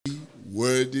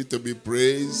worthy to be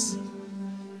praised,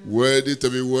 worthy to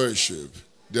be worshipped.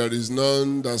 There is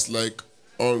none that's like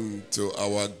unto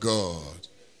our God.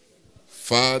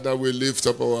 Father, we lift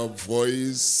up our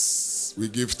voice. We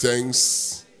give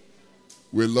thanks.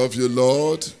 We love you,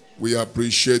 Lord. We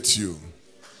appreciate you.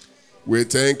 We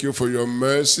thank you for your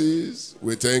mercies.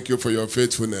 We thank you for your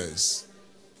faithfulness.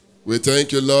 We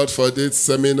thank you, Lord, for this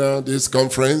seminar, this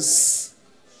conference.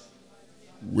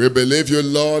 We believe you,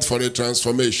 Lord, for a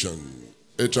transformation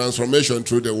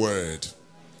through the word.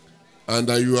 And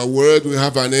that your word will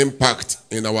have an impact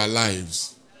in our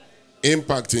lives,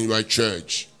 impact in your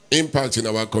church, impact in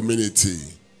our community.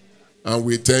 And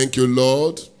we thank you,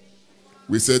 Lord.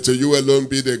 We say to you alone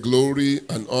be the glory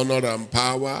and honor and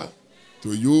power.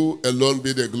 To you alone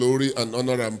be the glory and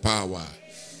honor and power.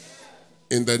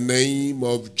 In the name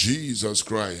of Jesus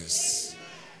Christ,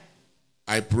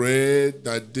 I pray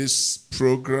that this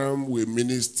program will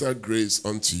minister grace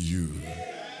unto you.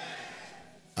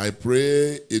 I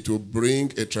pray it will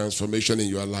bring a transformation in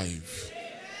your life.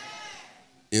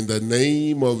 In the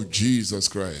name of Jesus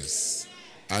Christ,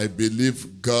 I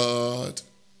believe God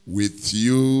with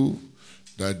you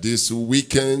that this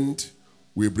weekend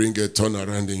will bring a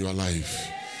turnaround in your life.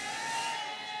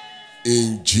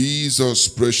 In Jesus'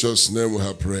 precious name we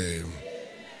have prayed.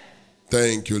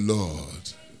 Thank you,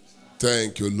 Lord.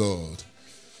 Thank you, Lord.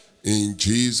 In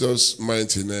Jesus'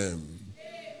 mighty name.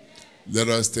 Let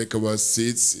us take our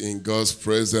seats in God's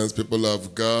presence, people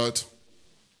of God.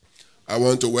 I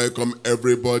want to welcome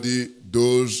everybody,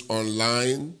 those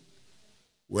online,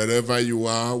 wherever you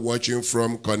are watching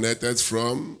from, connected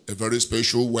from. A very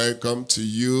special welcome to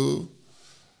you.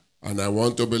 And I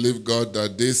want to believe God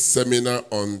that this seminar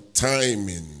on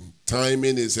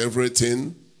timing is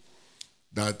everything,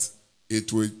 that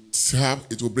it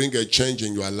will bring a change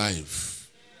in your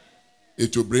life.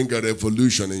 It will bring a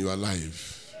revolution in your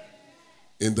life.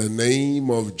 In the name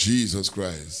of Jesus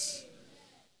Christ.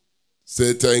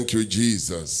 Say thank you,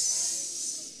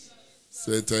 Jesus.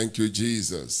 Say thank you,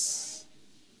 Jesus.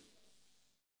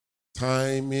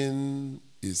 Timing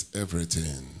is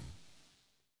everything.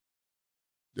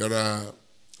 There are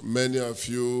many of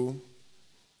you,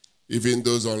 even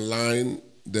those online,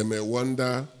 they may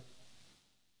wonder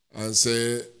and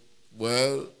say,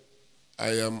 well,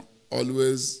 I am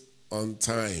always on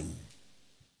time.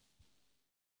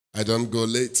 I don't go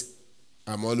late.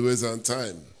 I'm always on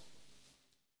time.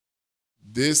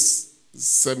 This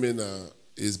seminar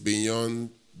is beyond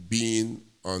being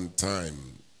on time.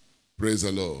 Praise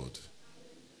the Lord.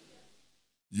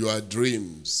 Your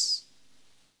dreams,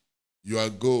 your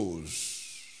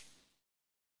goals,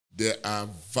 they are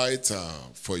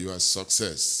vital for your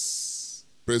success.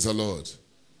 Praise the Lord.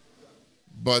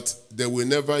 But they will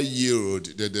never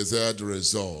yield the desired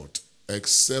result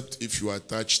except if you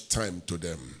attach time to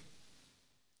them.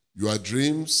 Your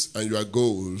dreams and your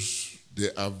goals, they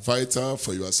are vital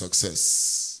for your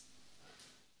success.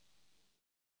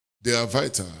 They are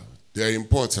vital. They are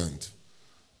important.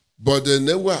 But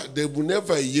they will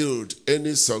never yield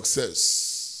any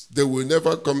success. They will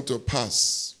never come to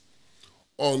pass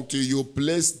until you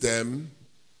place them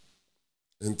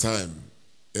in time.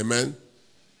 Amen?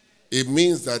 It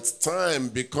means that time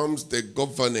becomes the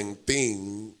governing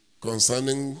thing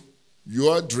concerning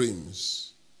your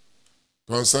dreams,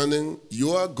 concerning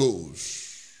your goals.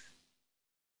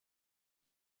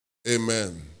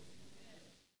 Amen.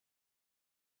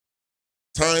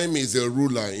 Time is a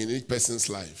ruler in each person's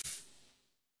life.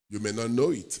 You may not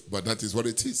know it, but that is what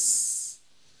it is.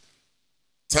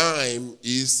 Time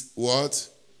is what?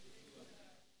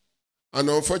 And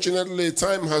unfortunately,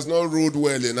 time has not ruled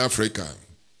well in Africa.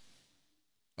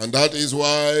 And that is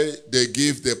why they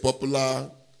give the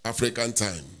popular African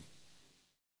time.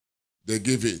 They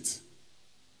give it.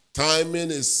 Timing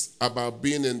is about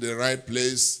being in the right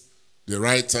place, the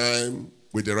right time,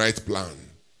 with the right plan.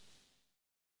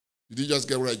 Did you just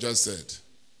get what I just said?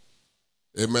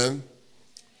 Amen?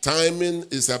 Timing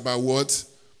is about what?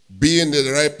 Being in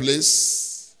the right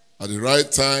place, at the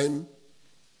right time,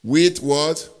 with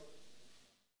what?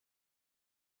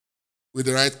 With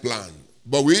the right plan.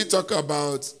 But we talk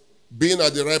about being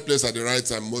at the right place at the right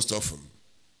time most often.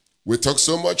 We talk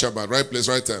so much about right place,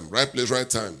 right time, right place, right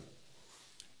time.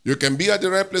 You can be at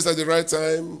the right place at the right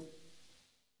time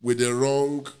with the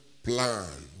wrong plan,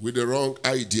 with the wrong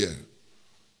idea.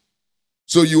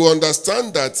 So you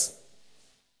understand that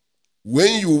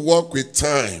when you walk with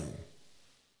time,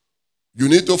 you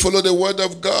need to follow the word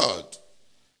of God.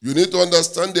 You need to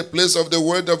understand the place of the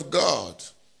word of God.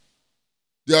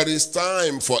 There is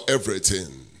time for everything.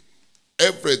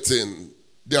 Everything.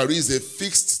 There is a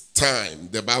fixed time,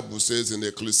 the Bible says in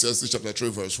Ecclesiastes chapter 3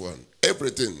 verse 1.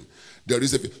 Everything. There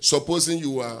is a, supposing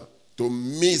you are to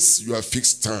miss your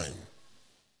fixed time.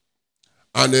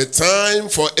 And a time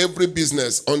for every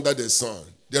business under the sun.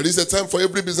 There is a time for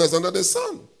every business under the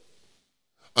sun.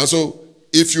 And so,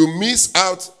 if you miss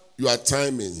out your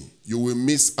timing, you will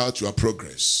miss out your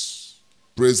progress.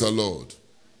 Praise the Lord.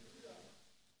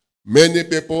 Many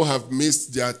people have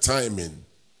missed their timing.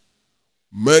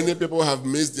 Many people have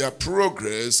missed their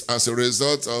progress as a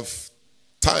result of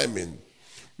timing.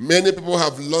 Many people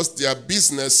have lost their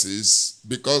businesses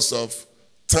because of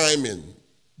timing.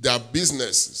 Their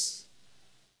businesses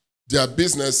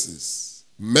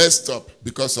messed up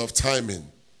because of timing.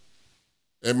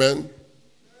 Amen.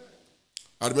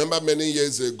 I remember many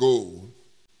years ago,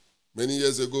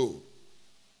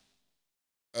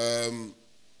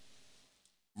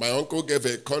 my uncle gave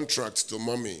a contract to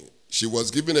mommy. She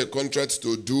was given a contract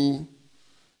to do,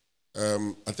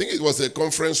 I think it was a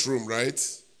conference room, right?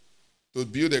 To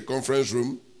build a conference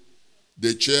room,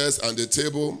 the chairs and the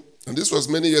table. And this was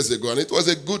many years ago, and it was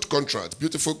a good contract,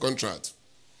 beautiful contract.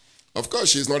 Of course,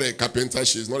 she's not a carpenter,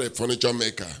 she's not a furniture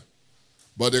maker.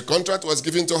 But the contract was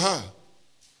given to her.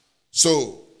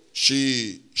 So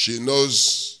she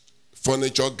knows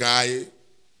furniture guy,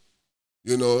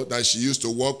 that she used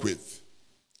to work with.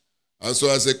 And so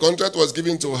as the contract was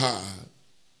given to her,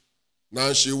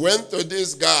 now she went to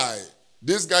this guy.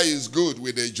 This guy is good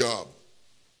with a job.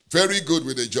 Very good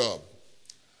with a job.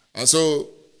 And so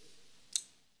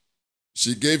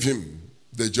she gave him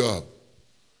the job.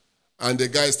 And the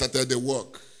guy started the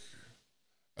work.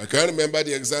 I can't remember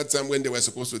the exact time when they were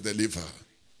supposed to deliver.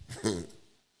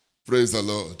 Praise the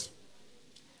Lord.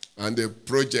 And the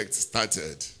project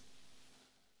started.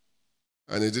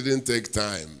 And it didn't take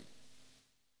time.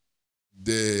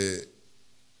 The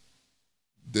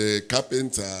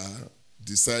carpenter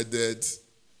decided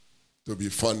to be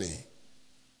funny.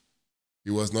 He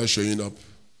was not showing up.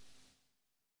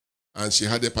 And she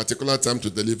had a particular time to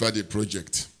deliver the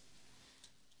project.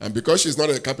 And because she's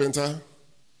not a carpenter,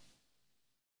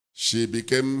 she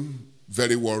became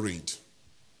very worried.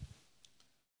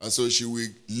 And so she will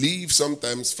leave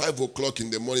sometimes 5 o'clock in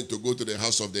the morning to go to the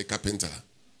house of the carpenter.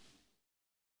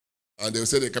 And they'll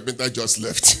say the carpenter just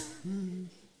left.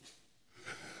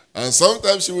 And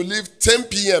sometimes she will leave 10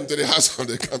 p.m. to the house of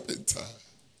the carpenter.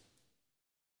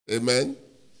 Amen.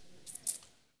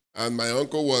 And my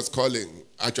uncle was calling.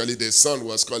 Actually, the son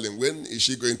was calling. When is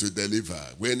she going to deliver?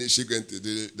 When is she going to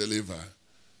deliver?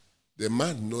 The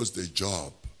man knows the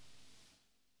job.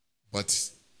 But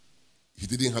he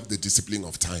didn't have the discipline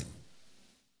of time.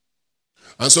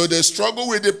 And so they struggled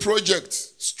with the project.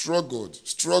 Struggled.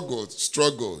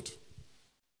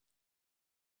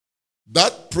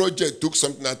 That project took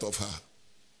something out of her.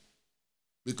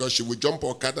 Because she would jump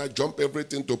Okada, jump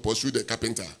everything to pursue the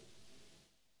carpenter.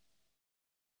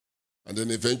 And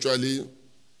then eventually,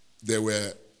 they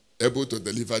were able to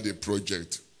deliver the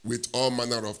project with all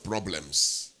manner of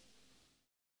problems.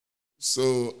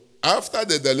 So after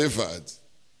they delivered,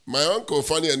 my uncle,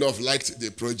 funny enough, liked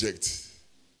the project.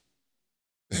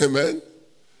 Amen?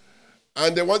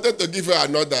 And they wanted to give her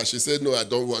another. She said, no, I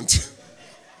don't want.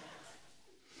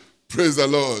 Praise the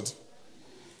Lord.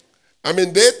 I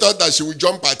mean, they thought that she would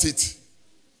jump at it.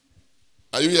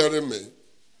 Are you hearing me?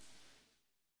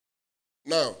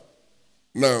 Now,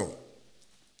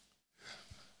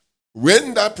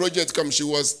 when that project comes, she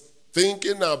was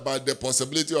thinking about the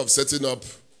possibility of setting up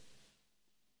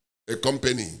a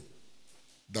company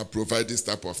that provides this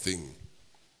type of thing.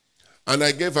 And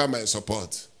I gave her my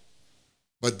support.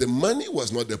 But the money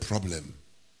was not the problem.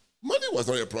 Money was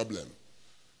not a problem.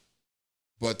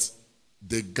 But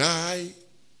the guy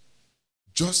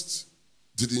just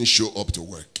didn't show up to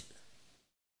work.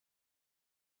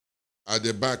 At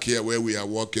the back here where we are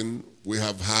working, we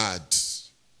have had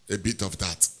a bit of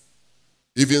that.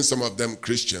 Even some of them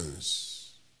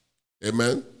Christians.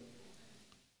 Amen?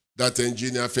 That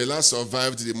engineer fella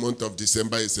survived the month of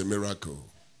December is a miracle.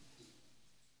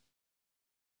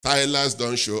 Tilers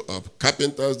don't show up.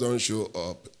 Carpenters don't show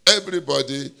up.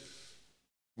 Everybody.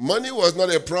 Money was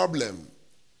not a problem.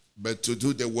 But to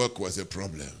do the work was a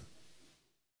problem.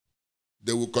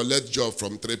 They will collect job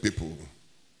from 3 people.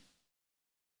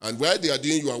 And while they are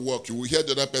doing your work, you will hear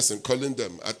the other person calling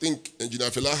them. I think Engineer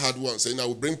Fela had one saying, I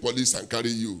will bring police and carry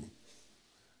you.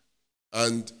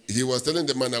 And he was telling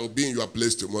the man, I will be in your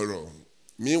place tomorrow.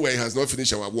 Meanwhile, he has not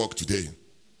finished our work today.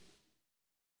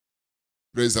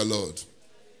 Praise the Lord.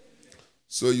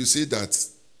 So you see that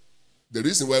the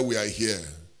reason why we are here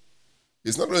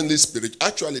is not only spiritual.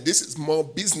 Actually, this is more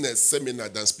business seminar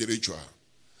than spiritual.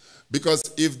 Because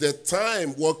if the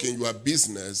time work in your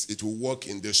business, it will work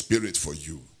in the spirit for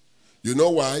you. You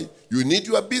know why? You need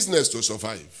your business to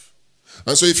survive.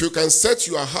 And so if you can set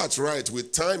your heart right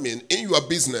with timing in your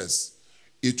business,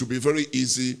 it will be very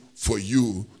easy for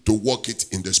you to work it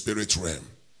in the spirit realm.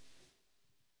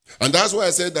 And that's why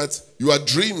I said that your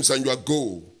dreams and your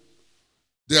goal,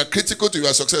 they are critical to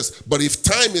your success. But if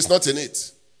time is not in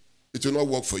it, it will not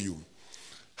work for you.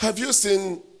 Have you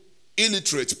seen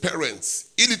illiterate parents?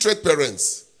 Illiterate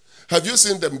parents. Have you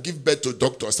seen them give birth to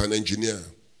doctors and engineers?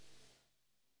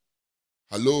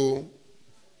 Hello?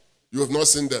 You have not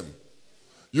seen them.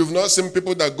 You've not seen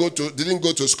people that didn't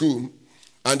go to school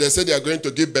and they say they are going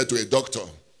to give birth to a doctor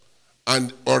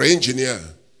or engineer.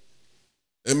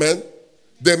 Amen?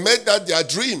 They made that their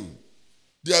dream,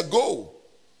 their goal.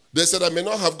 They said, I may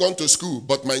not have gone to school,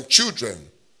 but my children,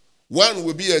 one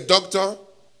will be a doctor,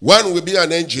 one will be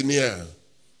an engineer.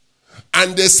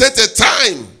 And they set a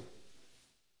time.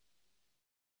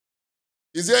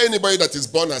 Is there anybody that is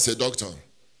born as a doctor?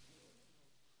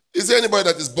 Is there anybody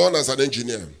that is born as an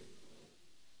engineer?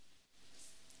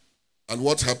 And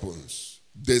what happens?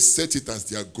 They set it as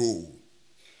their goal.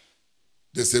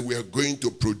 They say, we are going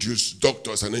to produce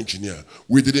doctors and engineers.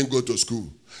 We didn't go to school.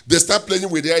 They start playing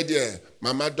with the idea,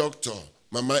 mama doctor,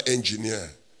 mama engineer.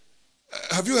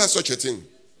 Have you heard such a thing?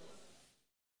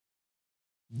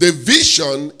 The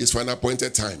vision is for an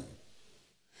appointed time.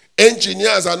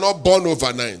 Engineers are not born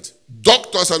overnight.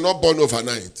 Doctors are not born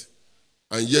overnight.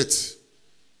 And yet,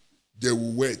 they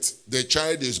will wait. The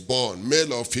child is born,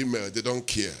 male or female, they don't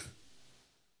care.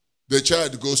 The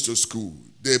child goes to school.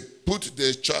 They put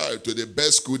the child to the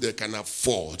best school they can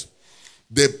afford.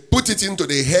 They put it into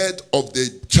the head of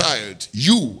the child.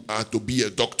 You are to be a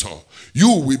doctor.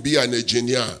 You will be an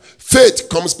engineer. Faith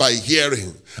comes by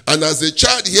hearing. And as the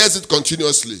child hears it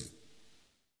continuously,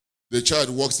 the child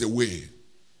walks the way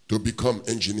to become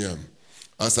engineer.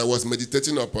 As I was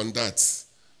meditating upon that,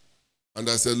 and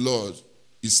I said, Lord,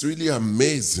 it's really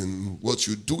amazing what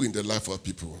you do in the life of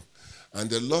people. And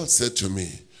the Lord said to me,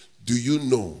 do you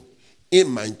know, in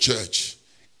my church,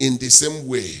 in the same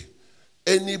way,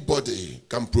 anybody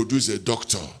can produce a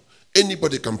doctor.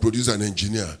 Anybody can produce an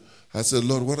engineer. I said,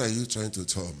 Lord, what are you trying to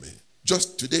tell me?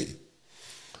 Just today.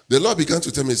 The Lord began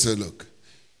to tell me, he said, look,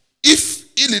 if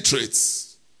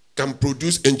illiterates can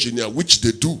produce engineer, which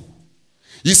they do,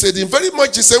 he said, in very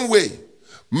much the same way,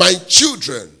 my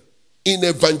children in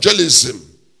evangelism,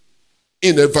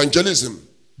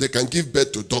 they can give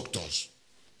birth to doctors.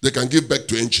 They can give birth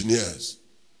to engineers.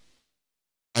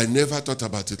 I never thought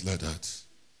about it like that.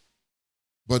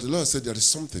 But the Lord said there is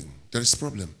something, there is a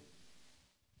problem.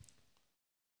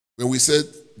 When we said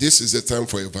this is a time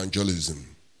for evangelism,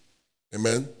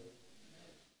 amen?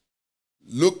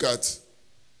 Look at,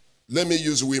 let me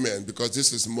use women because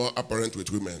this is more apparent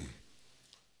with women.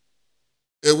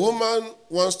 A woman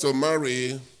wants to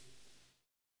marry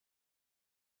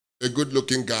a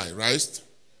good-looking guy, right?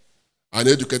 An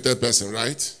educated person,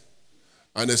 right?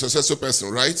 And a successful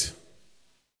person, right?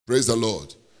 Praise the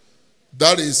Lord.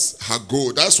 That is her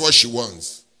goal. That's what she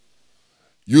wants.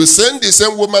 You send the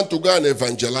same woman to go and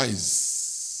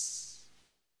evangelize.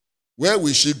 Where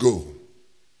will she go?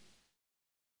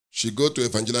 She go to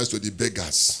evangelize to the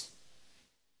beggars,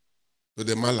 to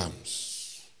the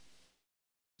malams,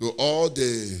 to all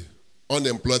the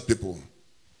unemployed people.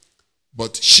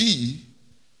 But she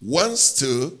wants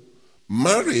to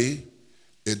marry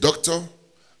a doctor,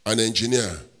 an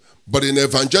engineer. But in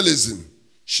evangelism,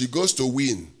 she goes to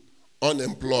win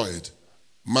unemployed,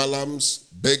 malams,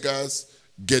 beggars,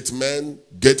 gate men,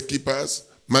 gatekeepers,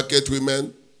 market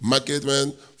women, market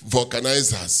men,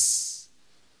 vulcanizers.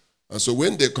 And so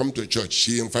when they come to church,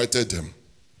 she invited them.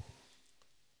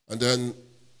 And then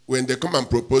when they come and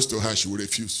propose to her, she will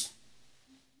refuse.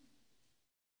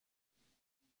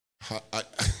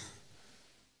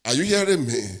 Are you hearing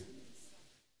me?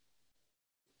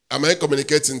 Am I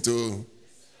communicating to?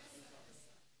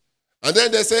 And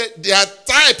then they say, their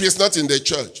type is not in the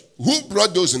church. Who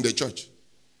brought those in the church?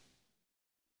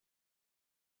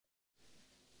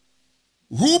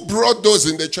 Who brought those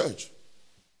in the church?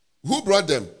 Who brought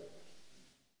them?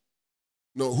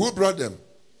 No, who brought them?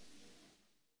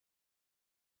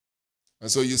 And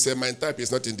so you say, my type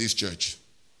is not in this church.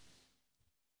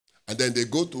 And then they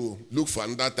go to look for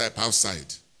another type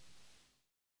outside.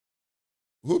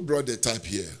 Who brought the type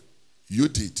here? You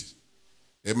did.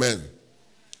 Amen.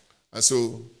 And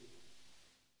so,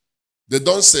 they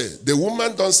don't say, the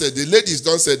woman don't say, the ladies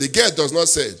don't say, the girl does not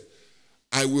say,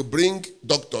 I will bring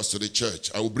doctors to the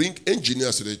church. I will bring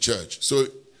engineers to the church. So,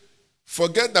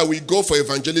 forget that we go for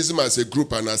evangelism as a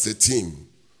group and as a team.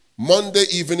 Monday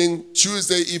evening,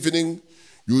 Tuesday evening,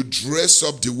 you dress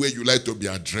up the way you like to be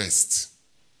addressed.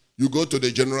 You go to the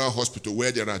general hospital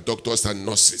where there are doctors and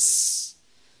nurses.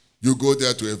 You go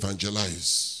there to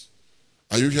evangelize.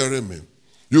 Are you hearing me?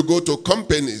 You go to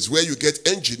companies where you get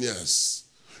engineers.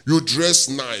 You dress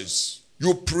nice.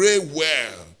 You pray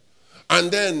well. And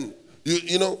then,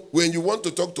 you know, when you want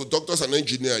to talk to doctors and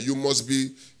engineers, you must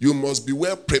be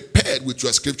well prepared with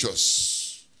your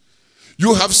scriptures.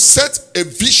 You have set a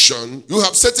vision. You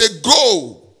have set a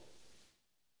goal.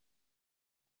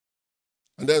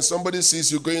 And then somebody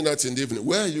sees you going out in the evening.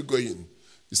 Where are you going?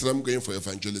 He said, I'm going for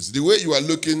evangelism. The way you are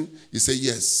looking, you say,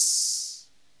 yes.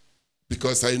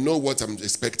 Because I know what I'm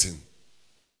expecting.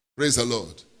 Praise the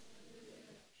Lord.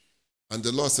 And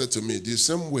the Lord said to me, the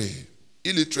same way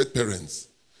illiterate parents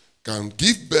can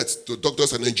give birth to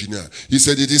doctors and engineers. He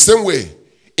said, it is the same way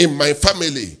in my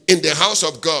family, in the house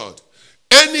of God.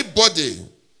 Anybody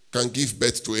can give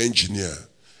birth to an engineer.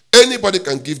 Anybody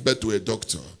can give birth to a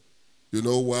doctor. You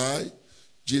know why?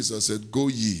 Jesus said, go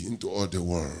ye into all the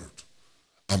world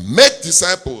and make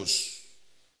disciples.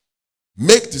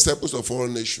 Make disciples of all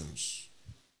nations.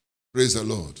 Praise the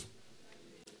Lord.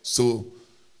 So,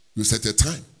 you set a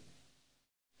time.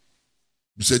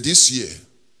 You said, this year,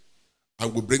 I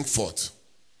will bring forth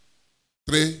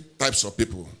 3 types of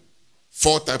people,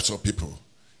 4 types of people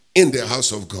in the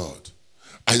house of God.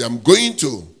 I am going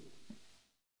to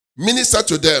minister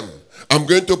to them. I'm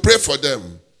going to pray for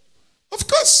them. Of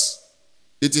course,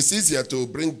 it is easier to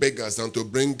bring beggars than to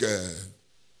bring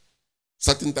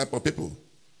certain type of people.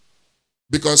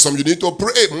 Because some you need to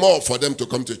pray more for them to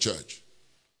come to church.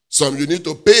 Some you need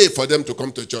to pay for them to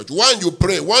come to church. One you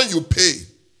pray, one you pay.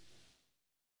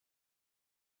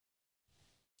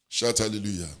 Shout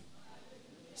hallelujah.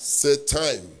 Say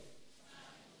time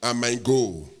and my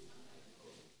goal.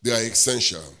 They are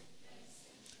essential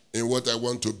in what I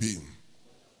want to be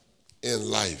in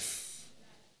life.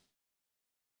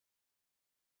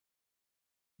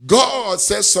 God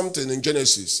says something in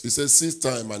Genesis. He says seed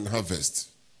time and harvest.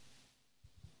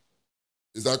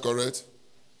 Is that correct?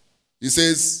 He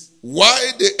says,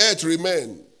 why the earth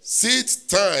remain, seed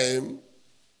time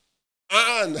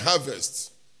and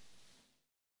harvest.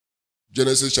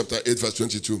 Genesis chapter 8 verse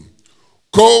 22.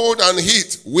 Cold and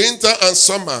heat, winter and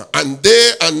summer, and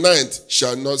day and night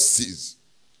shall not cease.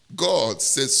 God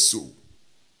says so.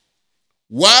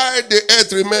 Why the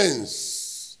earth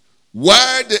remains,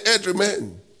 why the earth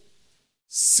remains,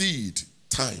 seed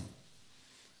time,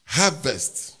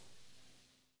 harvest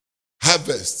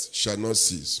shall not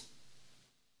cease.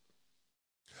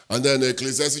 And then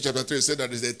Ecclesiastes chapter 3 said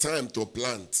that is a time to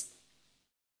plant.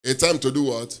 A time to do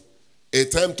what? A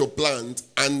time to plant,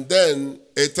 and then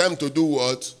a time to do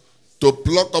what? To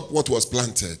pluck up what was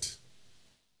planted.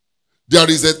 There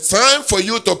is a time for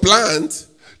you to plant.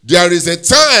 There is a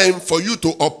time for you to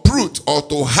uproot or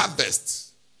to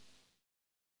harvest.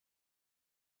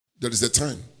 There is a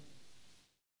time.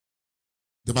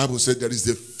 The Bible said there is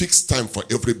a fixed time for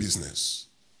every business.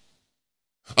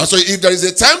 And so if there is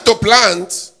a time to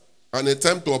plant and a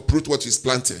time to uproot what is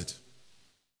planted,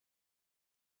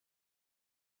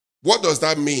 what does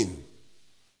that mean?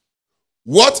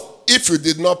 What if you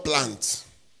did not plant?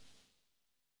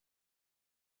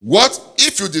 What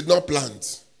if you did not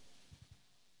plant?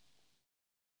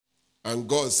 And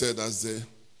God said, as the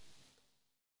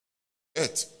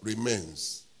earth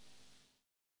remains,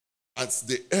 as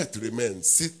the earth remains,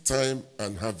 seed time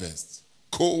and harvest,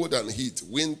 cold and heat,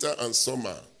 winter and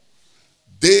summer,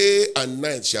 day and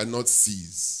night shall not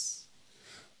cease.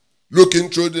 Looking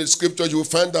through the scripture, you will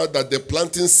find out that the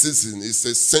planting season is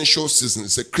an essential season.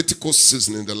 It's a critical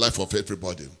season in the life of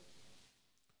everybody.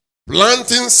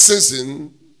 Planting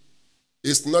season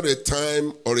is not a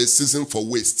time or a season for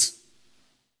waste.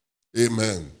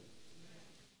 Amen.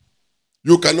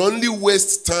 You can only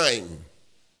waste time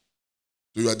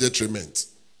to your detriment.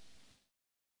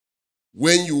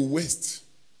 When you waste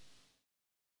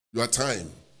your time,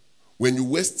 when you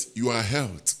waste your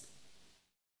health,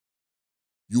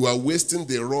 you are wasting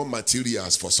the raw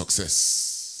materials for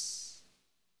success.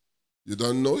 You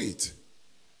don't know it.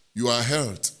 Your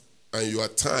health and your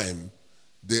time,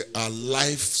 they are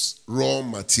life's raw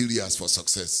materials for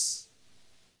success.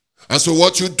 And so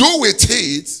what you do with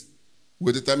it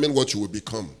will determine what you will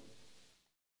become.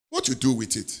 What you do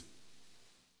with it.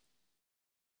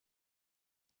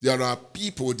 There are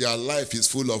people, their life is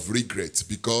full of regret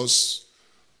because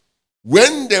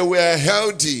when they were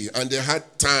healthy and they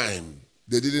had time,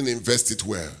 they didn't invest it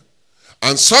well.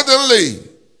 And suddenly,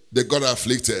 they got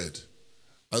afflicted.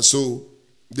 And so,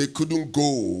 they couldn't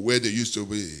go where they used to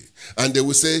be. And they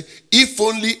would say, if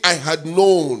only I had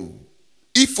known.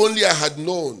 If only I had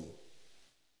known.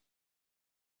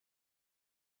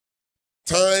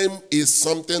 time is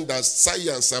something that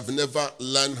science have never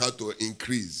learned how to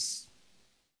increase.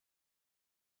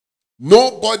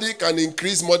 Nobody can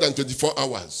increase more than 24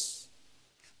 hours.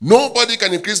 Nobody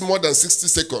can increase more than 60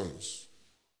 seconds.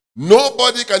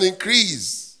 Nobody can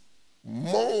increase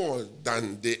more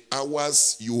than the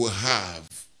hours you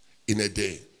have in a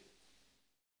day.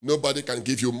 Nobody can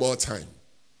give you more time.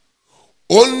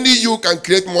 Only you can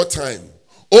create more time.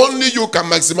 Only you can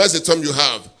maximize the time you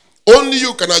have. Only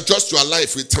you can adjust your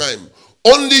life with time.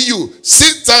 Only you.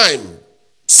 Seed time.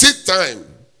 Seed time.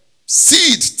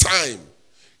 Seed time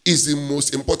is the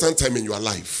most important time in your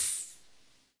life.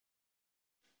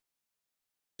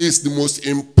 It's the most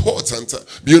important time.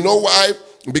 You know why?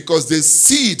 Because the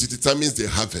seed determines the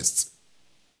harvest.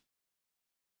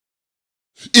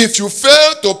 If you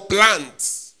fail to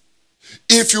plant,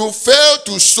 if you fail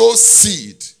to sow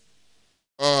seed,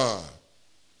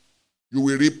 you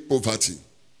will reap poverty.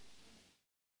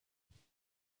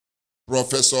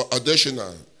 Professor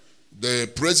Adeshina, the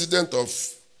president of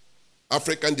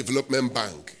African Development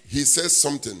Bank, he says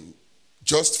something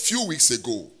just a few weeks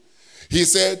ago. He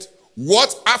said,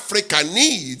 what Africa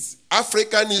needs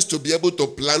to be able to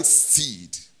plant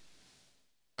seed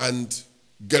and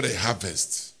get a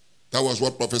harvest. That was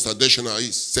what Professor Adeshina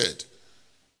said.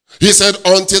 He said,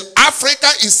 until Africa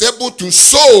is able to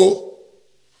sow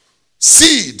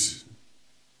seed,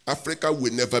 Africa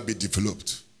will never be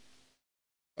developed.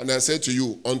 And I said to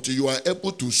you, until you are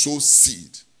able to sow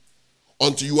seed,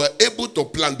 until you are able to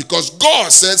plant, because God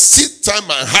says seed time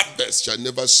and harvest shall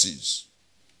never cease.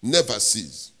 Never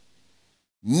cease.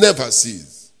 Never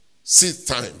cease. Seed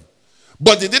time.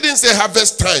 But he didn't say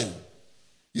harvest time.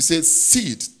 He said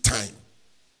seed time.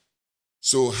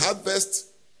 So harvest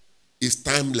is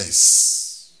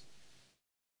timeless.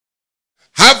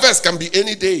 Harvest can be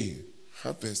any day.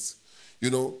 Harvest.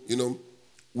 You know,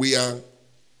 we are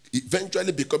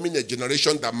eventually becoming a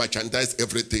generation that merchandise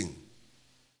everything.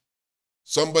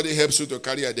 Somebody helps you to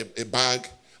carry a bag,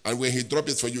 and when he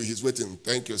drops it for you, he's waiting.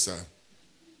 Thank you, sir.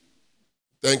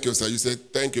 Thank you, sir. You say,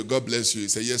 thank you, God bless you. You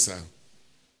say, yes, sir.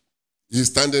 He's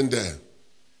standing there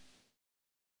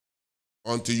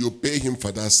until you pay him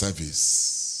for that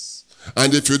service.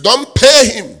 And if you don't pay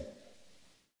him,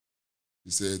 he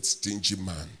said, stingy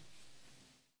man,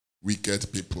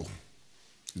 wicked people,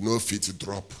 no fit to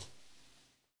drop.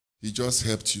 He just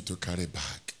helped you to carry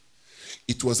back.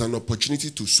 It was an opportunity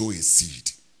to sow a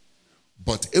seed.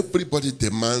 But everybody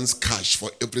demands cash for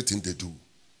everything they do.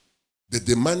 They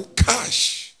demand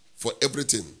cash for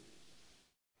everything.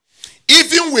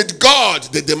 Even with God,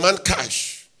 they demand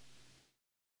cash.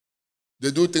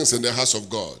 They do things in the house of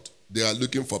God. They are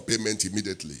looking for payment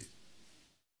immediately.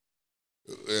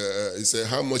 He said,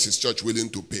 how much is church willing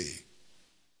to pay?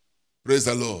 Praise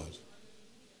the Lord.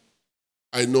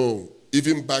 I know,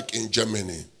 even back in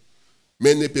Germany,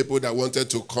 many people that wanted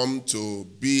to come to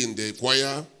be in the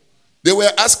choir, they were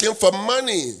asking for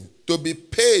money to be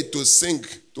paid to sing,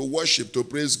 to worship, to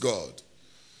praise God.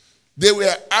 They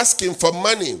were asking for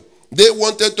money. They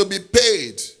wanted to be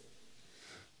paid.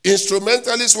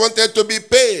 Instrumentalists wanted to be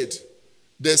paid.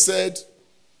 They said,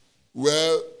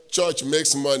 well, church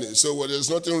makes money, so well, there's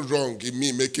nothing wrong in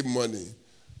me making money.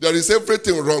 There is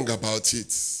everything wrong about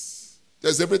it.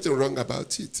 There's everything wrong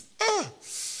about it.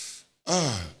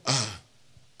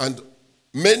 And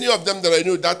many of them that I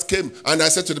knew that came, and I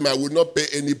said to them, I will not pay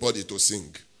anybody to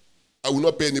sing. I will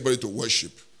not pay anybody to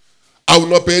worship. I will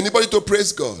not pay anybody to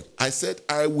praise God. I said,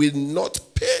 I will not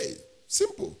pay.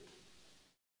 Simple.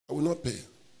 I will not pay.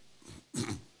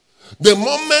 The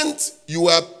moment you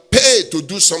are paid to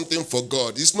do something for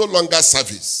God, it's no longer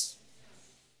service.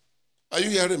 Are you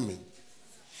hearing me?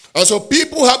 And so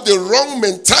people have the wrong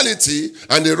mentality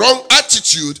and the wrong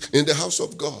attitude in the house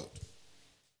of God.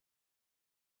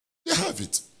 They have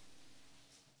it.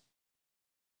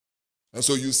 And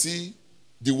so you see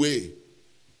the way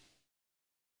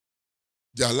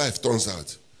their life turns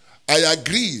out. I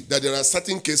agree that there are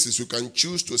certain cases you can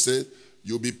choose to say,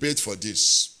 you'll be paid for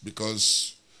this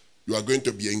because you are going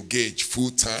to be engaged full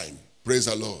time. Praise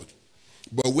the Lord.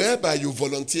 But whereby you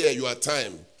volunteer your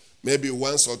time, maybe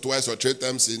once or twice or 3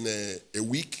 times in a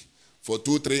week for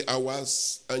 2-3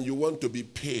 hours, and you want to be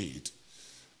paid.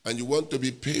 And you want to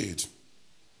be paid.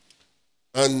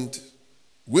 And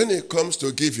when it comes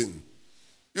to giving,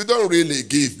 you don't really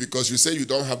give because you say you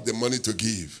don't have the money to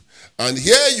give. And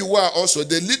here you are also,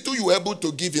 the little you are able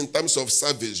to give in terms of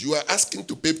service, you are asking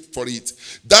to pay for it.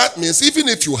 That means even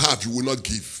if you have, you will not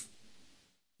give.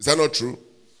 Is that not true?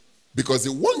 Because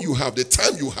the one you have, the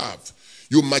time you have,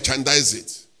 you merchandise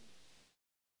it.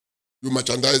 You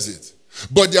merchandise it.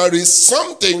 But there is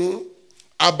something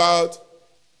about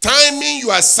timing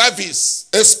your service,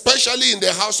 especially in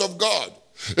the house of God,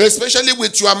 especially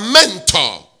with your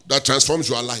mentor that transforms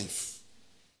your life.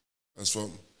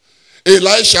 Transform.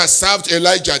 Elisha served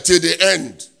Elijah till the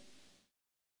end.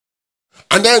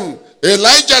 And then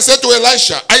Elijah said to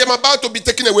Elisha, I am about to be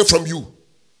taken away from you.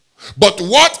 But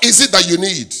what is it that you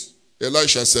need?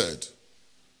 Elisha said,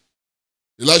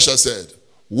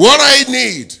 what I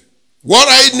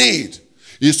need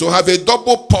is to have a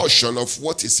double portion of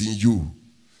what is in you.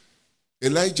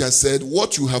 Elijah said,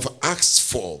 what you have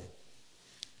asked for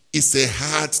is a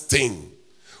hard thing.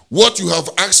 What you have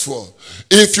asked for,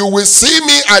 if you will see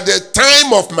me at the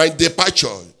time of my departure,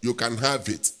 you can have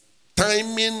it.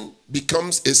 Timing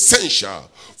becomes essential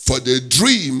for the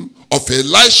dream of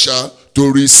Elisha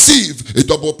to receive a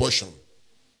double portion.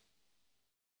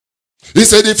 He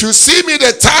said, if you see me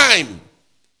the time,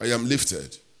 I am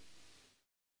lifted.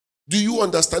 Do you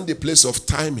understand the place of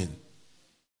timing?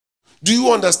 Do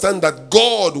you understand that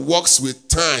God works with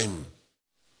time?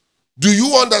 Do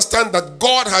you understand that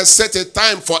God has set a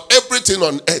time for everything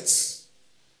on earth?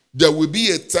 There will be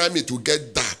a time it will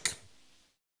get dark.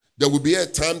 There will be a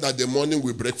time that the morning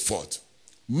will break forth.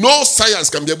 No science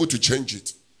can be able to change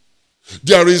it.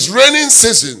 There is raining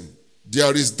season.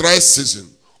 There is dry season.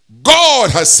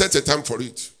 God has set a time for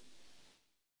it.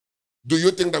 Do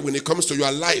you think that when it comes to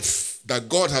your life, that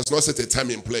God has not set a time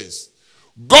in place?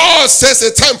 God sets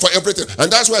a time for everything.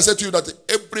 And that's why I said to you that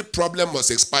every problem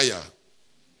must expire.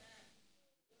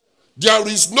 There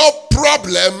is no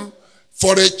problem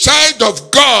for a child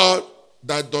of God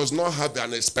that does not have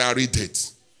an expiry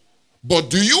date. But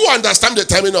do you understand the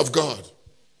timing of God?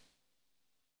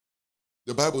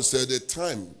 The Bible said the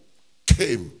time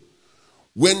came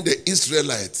when the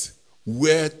Israelites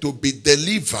were to be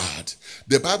delivered.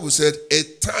 The Bible said a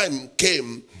time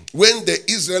came when the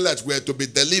Israelites were to be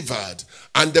delivered.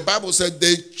 And the Bible said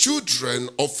the children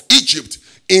of Egypt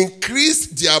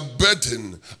increased their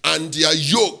burden and their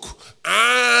yoke,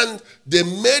 and they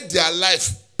made their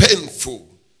life painful.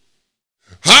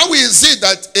 How is it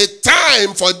that a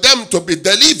time for them to be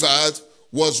delivered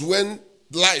was when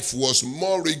life was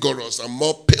more rigorous and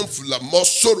more painful and more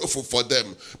sorrowful for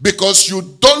them? Because you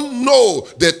don't know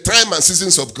the time and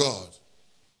seasons of God.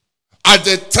 At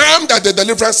the time that the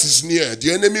deliverance is near,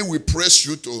 the enemy will press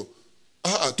you to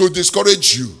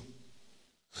discourage you.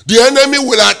 The enemy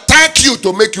will attack you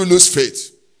to make you lose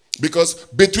faith. Because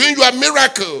between your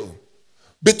miracle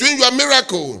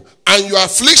and your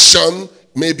affliction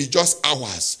may be just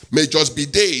hours, may just be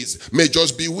days, may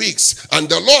just be weeks. And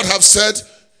the Lord have said,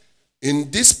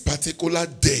 in this particular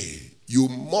day, you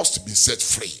must be set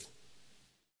free.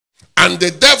 And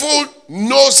the devil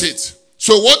knows it.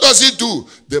 So what does he do?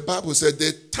 The Bible said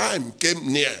the time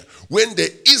came near when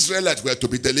the Israelites were to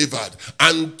be delivered.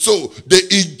 And so the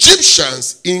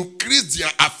Egyptians increased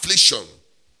their affliction,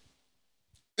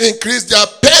 increased their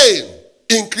pain,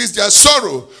 increased their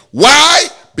sorrow. Why?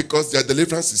 Because their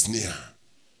deliverance is near.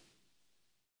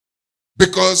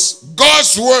 Because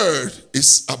God's word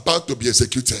is about to be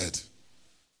executed.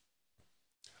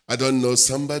 I don't know,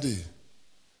 somebody.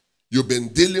 You've been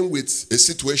dealing with a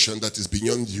situation that is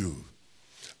beyond you.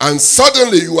 And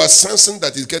suddenly you are sensing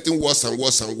that it's getting worse and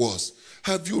worse and worse.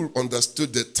 Have you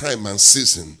understood the time and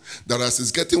season that as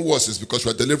it's getting worse is because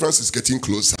your deliverance is getting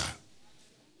closer?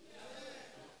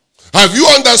 Have you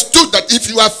understood that if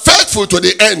you are faithful to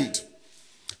the end,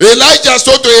 Elijah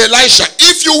told to Elisha,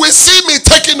 if you will see me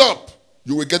taken up,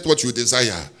 you will get what you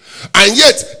desire. And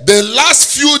yet, the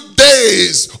last few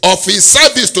days of his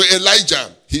service to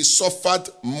Elijah, he suffered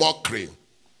mockery.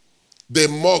 They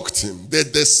mocked him. They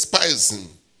despised him.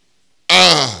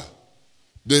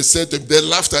 They said to him, they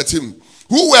laughed at him.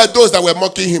 Who were those that were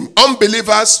mocking him?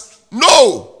 Unbelievers?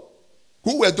 No.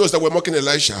 Who were those that were mocking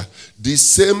Elisha? The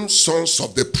same sons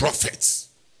of the prophets.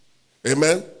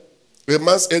 Amen. A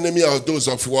man's enemy are those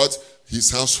of what?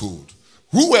 His household.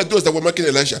 Who were those that were mocking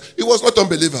Elisha? It was not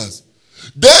unbelievers.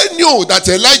 They knew that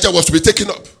Elijah was to be taken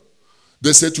up.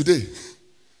 They said, today,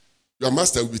 your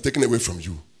master will be taken away from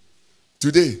you.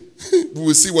 Today, we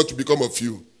will see what will become of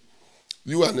you.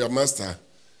 You and your master,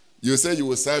 you say you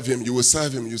will serve him, you will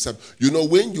serve him, you serve. You know,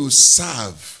 when you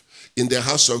serve in the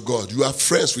house of God, your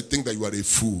friends will think that you are a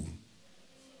fool.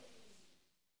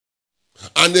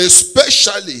 And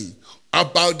especially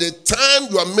about the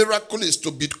time your miracle is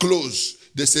to be closed,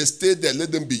 they say, stay there,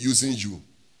 let them be using you.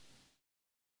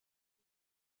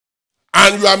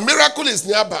 And your miracle is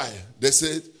nearby. They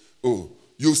said, oh,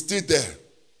 you stay there.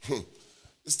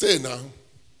 Stay now.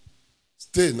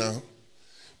 Stay now.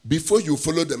 Before you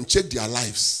follow them, check their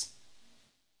lives.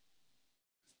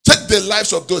 Check the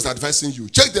lives of those advising you.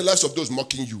 Check the lives of those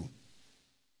mocking you.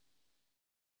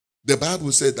 The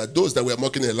Bible said that those that were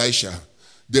mocking Elisha,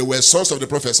 they were sons of the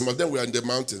prophets. Some of them were in the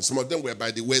mountains. Some of them were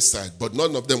by the wayside. But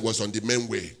none of them was on the main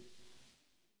way.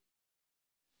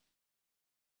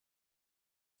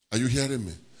 Are you hearing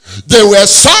me? They were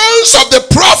sons of the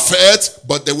prophet,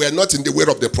 but they were not in the way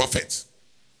of the prophet.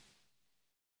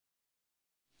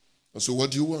 And so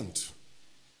what do you want?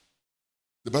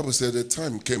 The Bible said a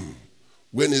time came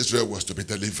when Israel was to be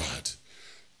delivered.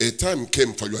 A time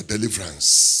came for your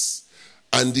deliverance.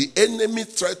 And the enemy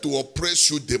tried to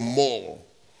oppress you the more.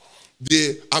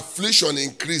 The affliction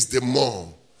increased the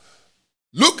more.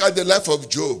 Look at the life of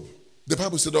Job. The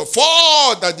Bible said, of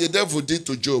all that the devil did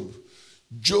to Job,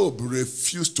 Job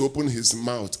refused to open his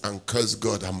mouth and curse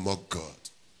God and mock God.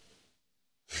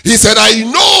 He said, I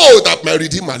know that my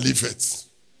Redeemer liveth.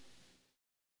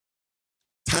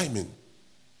 Timing.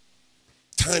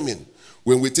 Timing.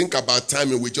 When we think about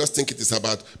timing, we just think it is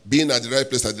about being at the right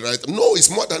place at the right time. No, it's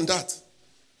more than that.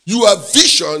 Your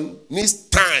vision needs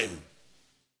time.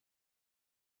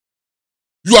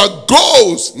 Your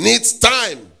goals needs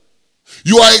time.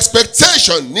 Your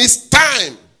expectation needs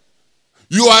time.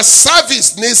 Your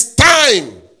service needs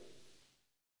time.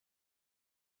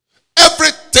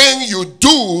 Everything you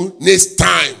do needs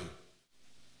time.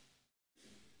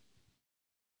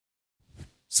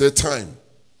 Say time.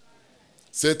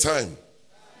 Say time.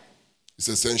 It's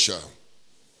essential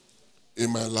in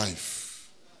my life.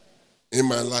 In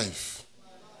my life.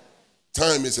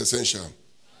 Time is essential.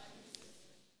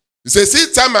 He says,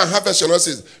 see time and harvest shall not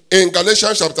cease. In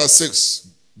Galatians chapter 6,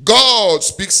 God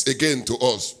speaks again to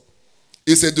us.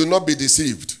 He said, do not be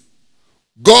deceived.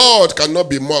 God cannot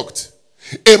be mocked.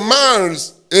 A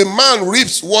man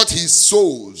reaps what he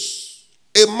sows.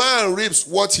 A man reaps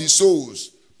what he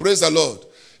sows. Praise the Lord.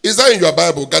 Is that in your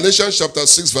Bible? Galatians chapter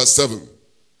 6 verse 7.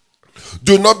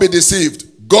 Do not be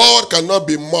deceived. God cannot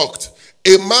be mocked.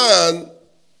 A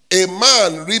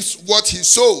man reaps what he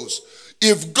sows.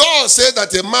 If God said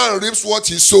that a man reaps what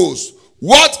he sows,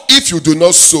 what if you do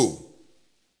not sow?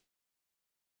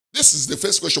 This is the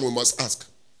first question we must ask.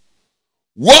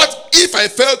 What if I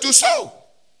fail to sow?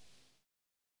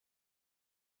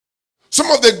 Some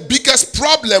of the biggest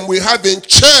problem we have in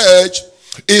church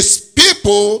is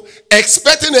people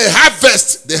expecting a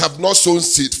harvest they have not sown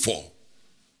seed for.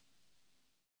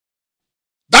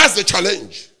 That's the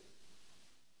challenge.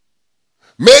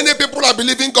 Many people are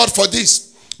believing God for this.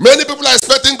 Many people are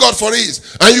expecting God for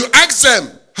this. And you ask them,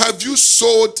 have you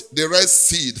sowed the right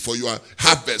seed for your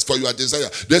harvest, for your desire?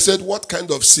 They said, what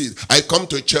kind of seed? I come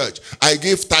to church. I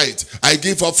give tithe. I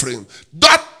give offering.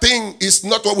 That thing is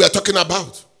not what we are talking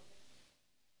about.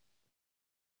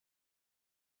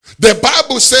 The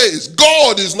Bible says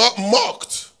God is not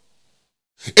mocked.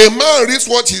 A man reaps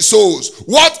what he sows.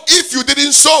 What if you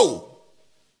didn't sow?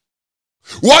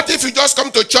 What if you just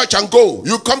come to church and go?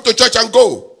 You come to church and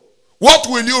go. What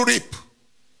will you reap?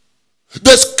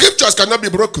 The scriptures cannot be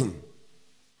broken.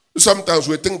 Sometimes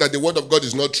we think that the word of God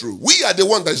is not true. We are the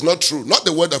one that is not true, not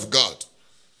the word of God.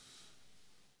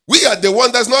 We are the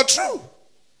one that's not true.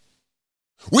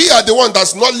 We are the one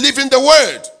that's not living the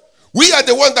word. We are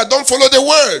the one that don't follow the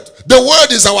word. The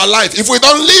word is our life. If we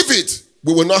don't live it,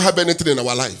 we will not have anything in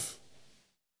our life.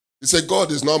 He said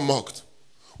God is not mocked.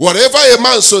 Whatever a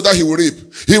man sows, that he will reap.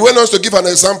 He went on to give an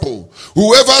example.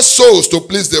 Whoever sows to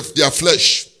please their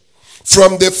flesh,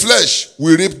 from the flesh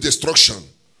will reap destruction.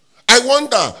 I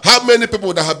wonder how many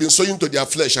people that have been sowing to their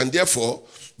flesh and therefore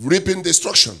reaping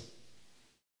destruction.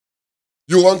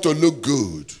 You want to look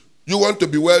good. You want to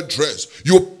be well dressed.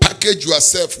 You package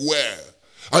yourself well.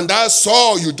 And that's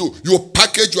all you do. You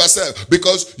package yourself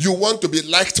because you want to be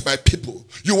liked by people.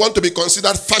 You want to be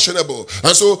considered fashionable.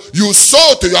 And so you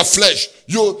sow to your flesh.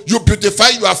 You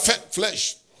beautify your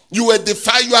flesh. You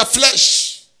edify your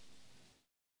flesh.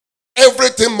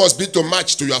 Everything must be to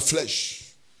match to your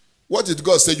flesh. What did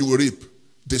God say you will reap?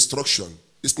 Destruction.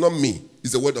 It's not me.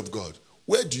 It's the word of God.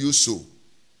 Where do you sow?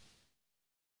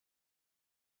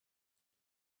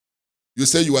 You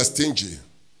say you are stingy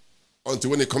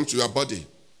until when it comes to your body.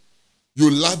 You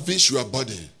lavish your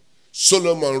body.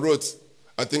 Solomon wrote,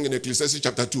 I think in Ecclesiastes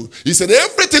chapter 2, he said,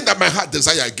 everything that my heart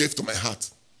desire, I gave to my heart.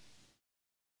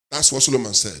 That's what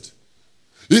Solomon said.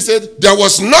 He said, there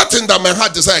was nothing that my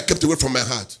heart desire, I kept away from my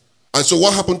heart. And so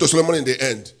what happened to Solomon in the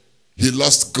end? He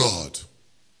lost God.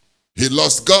 He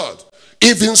lost God.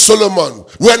 Even Solomon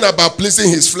went about pleasing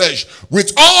his flesh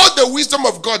with all the wisdom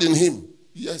of God in him.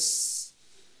 Yes.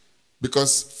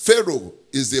 Because Pharaoh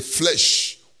is the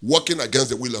flesh working against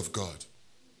the will of God.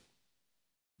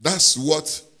 That's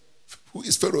who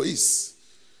is Pharaoh is.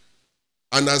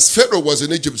 And as Pharaoh was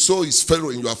in Egypt, so is Pharaoh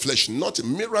in your flesh.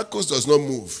 Miracles does not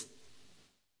move.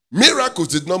 Miracles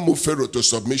did not move Pharaoh to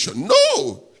submission.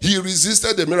 No, he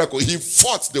resisted the miracle. He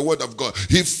fought the word of God.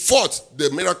 He fought the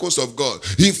miracles of God.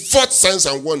 He fought signs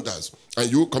and wonders. And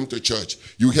you come to church,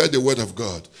 you hear the word of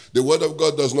God. The word of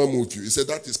God does not move you. He said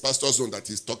that is pastor's zone that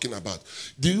he's talking about.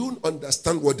 Do you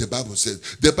understand what the Bible says?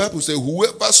 The Bible says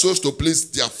whoever sows to please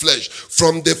their flesh,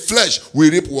 from the flesh we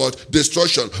reap what?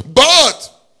 Destruction.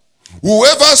 But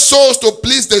whoever sows to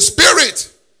please the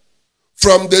Spirit,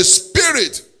 from the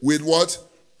Spirit with what?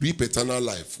 Reap eternal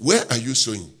life. Where are you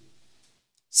sowing?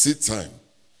 Seed time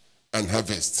and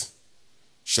harvest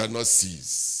shall not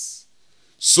cease.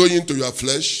 Sowing to your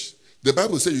flesh. The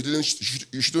Bible says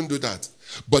you shouldn't do that.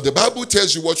 But the Bible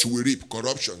tells you what you will reap: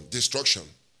 corruption, destruction.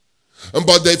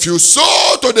 But if you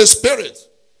sow to the Spirit,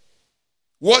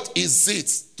 what is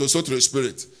it to sow to the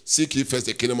Spirit? Seek ye first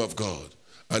the kingdom of God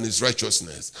and his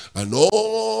righteousness, and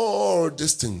all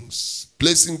these things,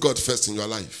 placing God first in your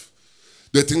life.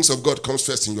 The things of God comes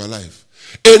first in your life.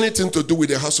 Anything to do with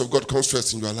the house of God comes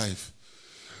first in your life.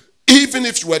 Even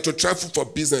if you were to travel for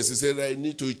business, you say, I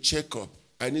need to check up.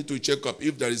 I need to check up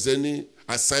if there is any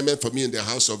assignment for me in the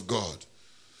house of God.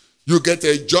 You get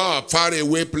a job, far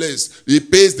away place.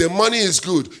 It pays, the money is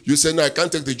good. You say, no, I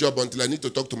can't take the job until I need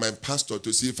to talk to my pastor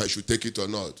to see if I should take it or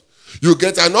not. You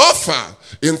get an offer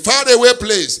in far away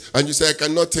place and you say, I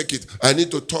cannot take it. I need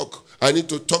to talk. I need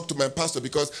to talk to my pastor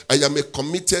because I am a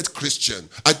committed Christian.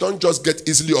 I don't just get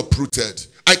easily uprooted.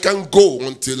 I can't go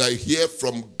until I hear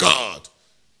from God.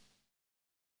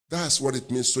 That's what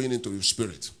it means, sowing into the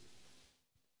Spirit.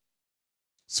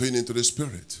 Sowing into the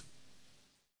Spirit.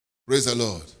 Praise the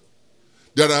Lord.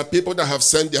 There are people that have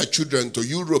sent their children to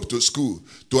Europe to school,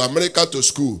 to America to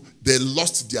school. They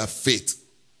lost their faith.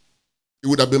 It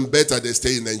would have been better they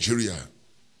stay in Nigeria.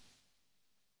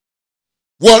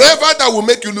 Whatever that will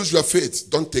make you lose your faith,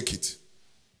 don't take it.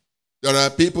 There are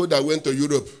people that went to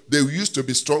Europe. They used to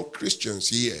be strong Christians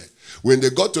here. When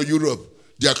they got to Europe,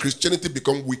 their Christianity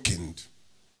became weakened,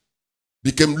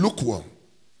 became lukewarm.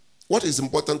 What is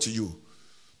important to you?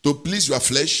 To please your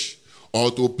flesh or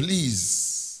to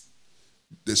please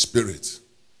the Spirit?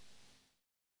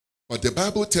 But the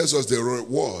Bible tells us the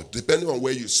reward, depending on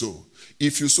where you sow.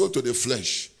 If you sow to the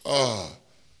flesh,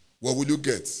 what will you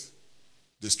get?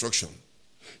 Destruction.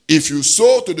 If you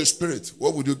sow to the Spirit,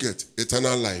 what would you get?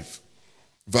 Eternal life.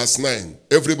 Verse 9.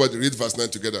 Everybody read verse 9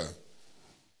 together.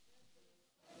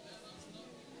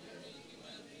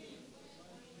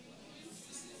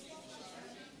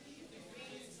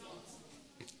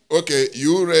 Okay,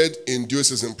 you read in due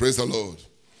season. Praise the Lord.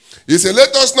 He said,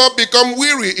 let us not become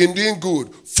weary in doing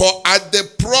good, for at the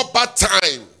proper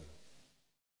time.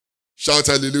 Shout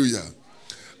hallelujah.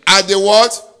 At the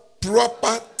what?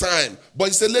 Proper time. But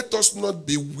he said, let us not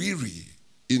be weary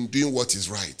in doing what is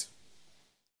right.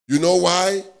 You know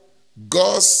why?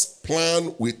 God's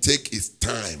plan will take its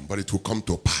time, but it will come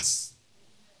to pass.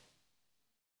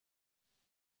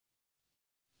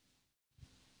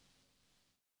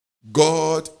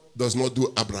 God does not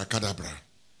do abracadabra.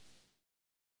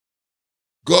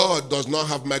 God does not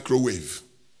have microwave.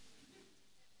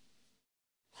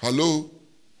 Hello?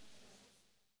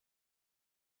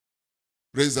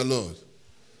 Praise the Lord.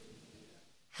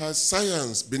 Has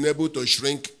science been able to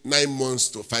shrink 9 months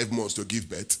to 5 months to give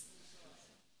birth?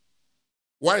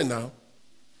 Why now?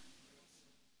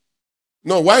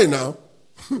 No, why now?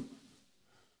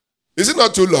 Is it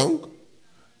not too long?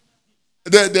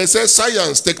 They say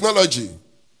science, technology,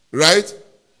 right?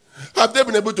 Have they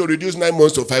been able to reduce 9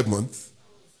 months to 5 months?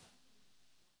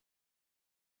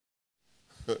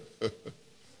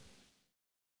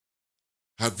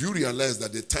 Have you realized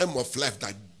that the time of life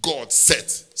that God set,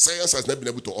 science has not been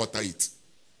able to alter it?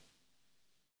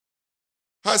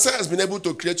 Has science been able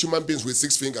to create human beings with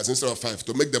 6 fingers instead of 5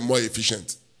 to make them more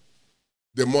efficient?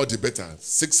 The more the better.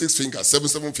 6 fingers,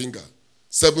 7 fingers,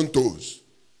 7 toes.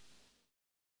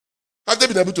 Have they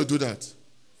been able to do that?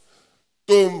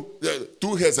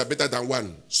 2 heads are better than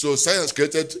 1. So science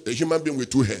created a human being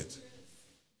with 2 heads.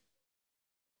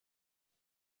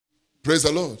 Praise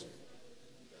the Lord.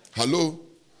 Hello?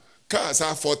 Cars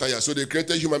have 4 tires, so they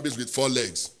created human beings with 4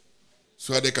 legs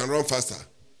so that they can run faster.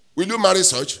 Will you marry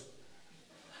such?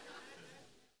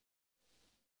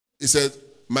 He said,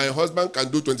 my husband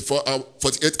can do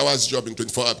 48 hours job in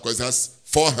 24 hours because he has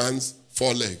 4 hands,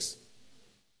 4 legs.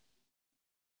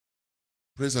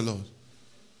 Praise the Lord.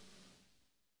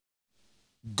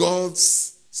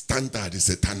 God's standard is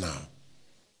eternal.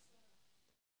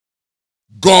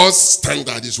 God's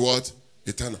standard is what?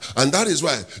 Eternal. And that is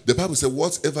why the Bible says,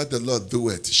 whatever the Lord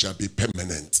doeth shall be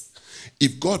permanent.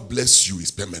 If God bless you, it's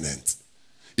permanent.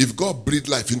 If God breathe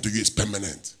life into you, it's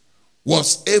permanent.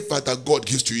 Whatever that God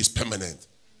gives to you is permanent.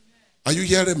 Are you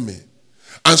hearing me?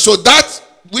 And so that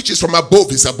which is from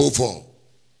above is above all.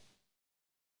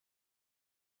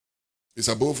 It's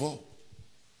above all.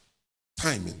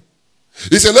 Timing.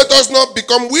 He said, let us not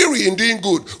become weary in doing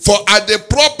good, for at the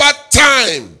proper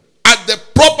time,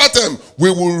 we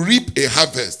will reap a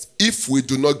harvest if we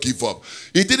do not give up.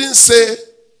 He didn't say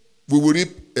we will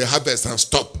reap a harvest and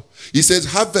stop. He says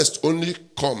harvest only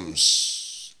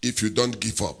comes if you don't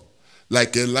give up.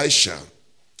 Like Elisha,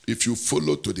 if you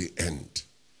follow to the end.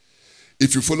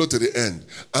 If you follow to the end.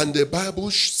 And the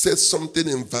Bible says something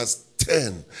in verse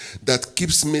 10 that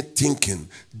keeps me thinking.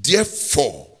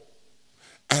 Therefore,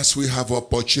 as we have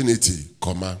opportunity,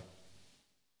 comma.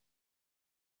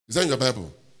 Is that in your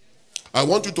Bible? I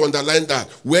want you to underline that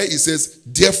where it says,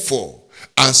 therefore,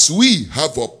 as we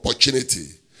have opportunity,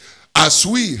 as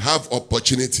we have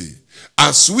opportunity,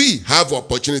 as we have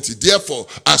opportunity, therefore,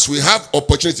 as we have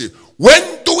opportunity.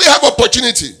 When do we have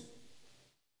opportunity?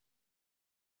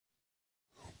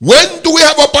 When do we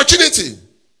have opportunity?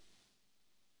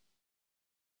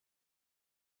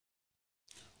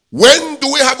 When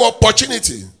do we have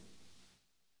opportunity?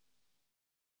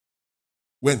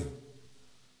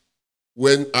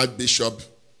 When Archbishop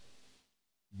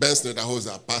Benson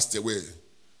Dahosa passed away,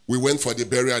 we went for the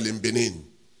burial in Benin.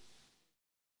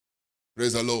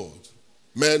 Praise the Lord.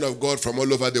 Men of God from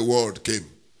all over the world came.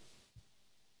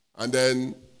 And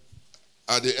then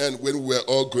at the end, when we were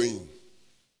all going,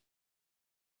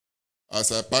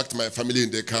 as I packed my family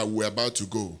in the car, we were about to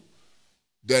go.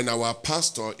 Then our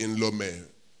pastor in Lome,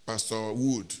 Pastor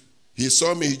Wood, he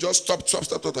saw me, he just stopped.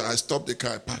 I stopped the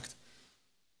car, I parked.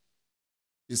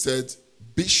 He said,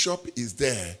 Bishop is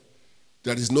there.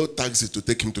 There is no taxi to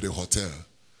take him to the hotel.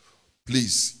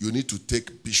 Please, you need to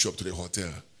take Bishop to the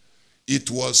hotel. It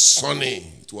was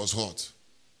sunny. It was hot.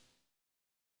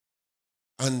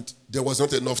 And there was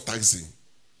not enough taxi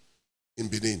in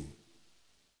Benin.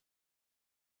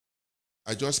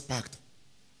 I just parked.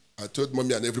 I told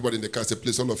mommy and everybody in the car, I said,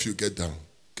 please, all of you get down.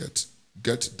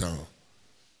 Get down.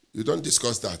 You don't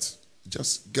discuss that.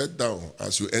 Just get down.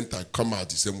 As you enter, come out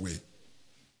the same way.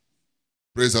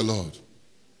 Praise the Lord.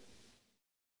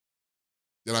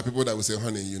 There are people that will say,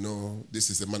 honey, you know, this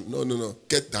is a man. No.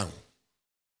 Get down.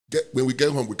 When we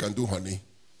get home, we can do honey.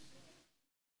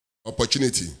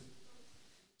 Opportunity.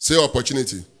 Say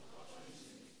opportunity.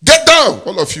 Get down,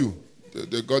 all of you.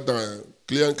 They got down.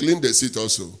 Clean the seat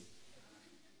also.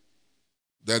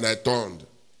 Then I turned,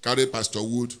 carried Pastor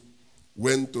Wood,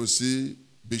 went to see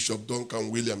Bishop Duncan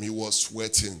William. He was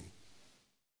sweating.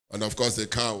 And of course, the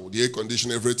car, the air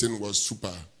conditioning, everything was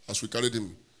super. As we carried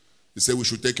him, he said we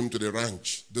should take him to the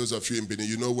ranch. Those of you in Benin,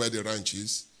 you know where the ranch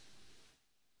is?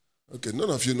 Okay, none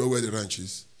of you know where the ranch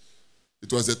is.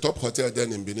 It was the top hotel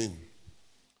then in Benin.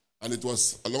 And it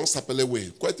was along Sapele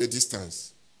Way, quite a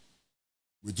distance.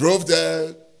 We drove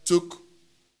there, took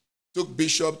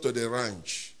Bishop to the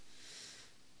ranch.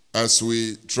 As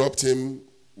we dropped him,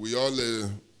 we all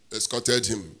escorted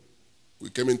him. We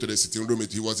came into the sitting room.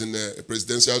 He was in a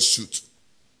presidential suit.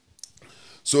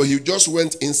 So he just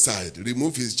went inside,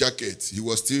 removed his jacket. He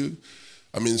was still,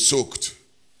 soaked.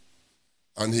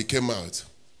 And he came out.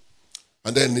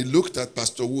 And then he looked at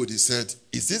Pastor Wood. He said,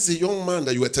 is this the young man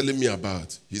that you were telling me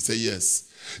about? He said,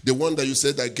 yes. The one that you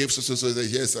said I gave so. He said,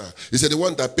 yes, sir. He said, the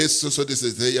one that pays so. This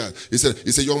is yeah. He said,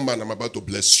 it's a young man, I'm about to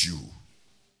bless you.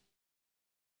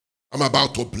 I'm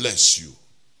about to bless you.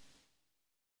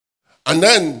 And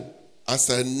then, as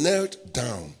I knelt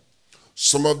down,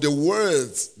 some of the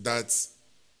words that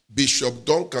Bishop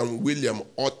Duncan William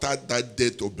uttered that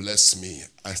day to bless me,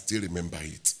 I still remember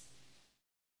it.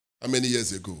 How many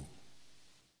years ago?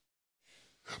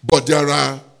 But there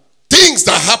are things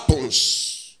that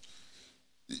happens.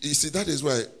 You see, that is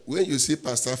why when you see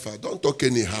Pastor Apha, don't talk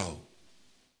anyhow.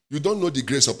 You don't know the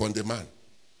grace upon the man.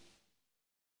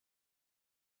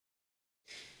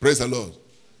 Praise the Lord.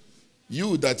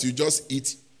 You that you just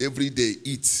eat every day,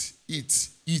 eat.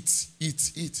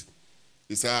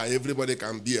 You say, everybody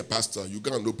can be a pastor. You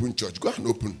go and open church. Go and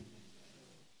open.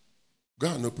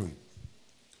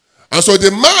 And so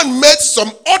the man made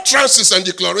some utterances and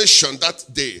declaration that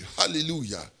day.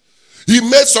 Hallelujah. He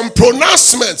made some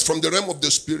pronouncements from the realm of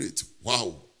the spirit.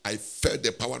 Wow. I felt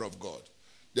the power of God.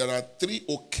 There are 3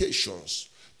 occasions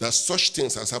that such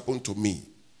things has happened to me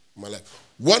in my life.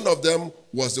 One of them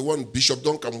was the one Bishop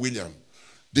Duncan William.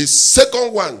 The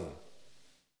second one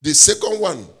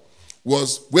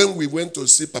was when we went to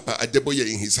see Papa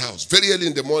Adeboye in his house. Very early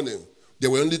in the morning. There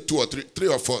were only 2 or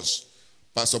 3 of us.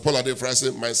 Pastor Paul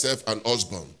Adefrase, myself, and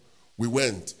Osborne. We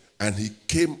went, and he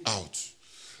came out.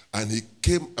 And he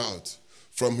came out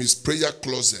from his prayer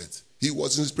closet. He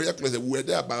was in his prayer closet. We were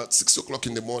there about 6 o'clock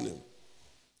in the morning.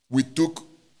 we took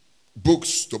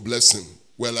books to bless him.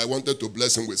 Well, I wanted to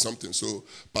bless him with something, so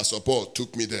Pastor Paul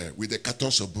took me there with the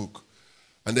cartons of book.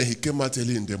 And then he came out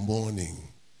early in the morning.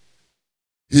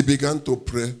 He began to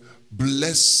pray,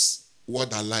 bless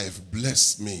what alive,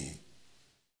 bless me.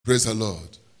 Praise the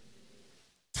Lord.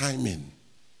 Timing.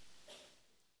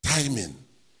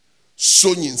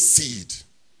 Sowing seed.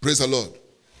 Praise the Lord.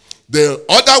 The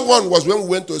other one was when we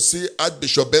went to see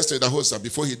Archbishop Benson Dahosa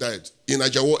before he died in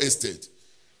Ajawo Estate.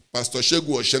 Dr. Shegu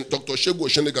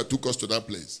Oshenega took us to that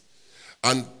place.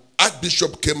 And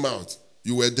Archbishop came out.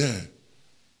 You were there.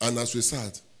 And as we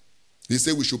sat, he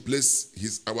said we should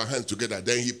place our hands together.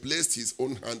 Then he placed his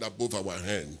own hand above our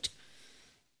hand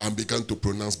and began to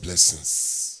pronounce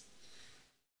blessings.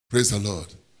 Praise the Lord.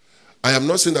 I am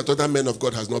not saying that other men of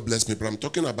God has not blessed me, but I'm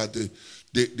talking about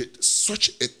such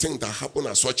a thing that happened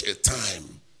at such a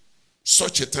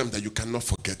time that you cannot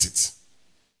forget it.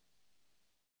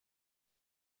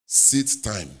 Seed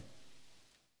time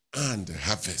and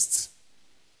harvest.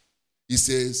 He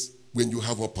says, when you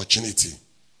have opportunity.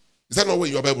 Is that not what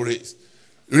your Bible reads?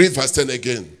 Read verse 10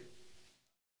 again.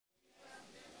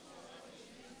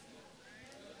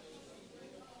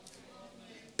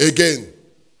 Again.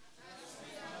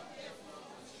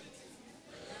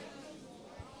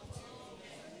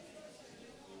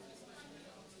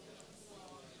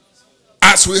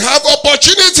 As we have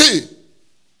opportunity,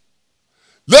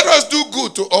 let us do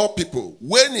good to all people.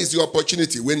 When is the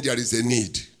opportunity? When there is a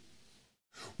need.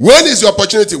 When is the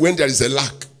opportunity? When there is a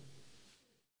lack.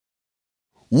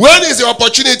 When is the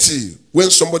opportunity? When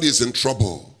somebody is in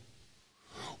trouble.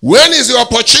 When is the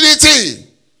opportunity?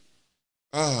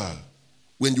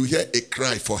 When you hear a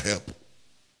cry for help.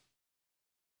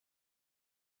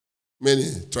 Many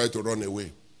try to run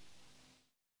away.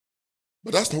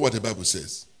 But that's not what the Bible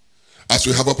says. As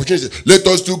we have opportunity, let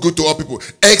us do good to all people,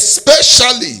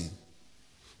 especially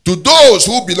to those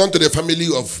who belong to the family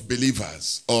of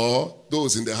believers or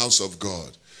those in the house of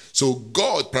God. So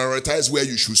God prioritized where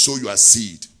you should sow your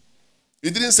seed. He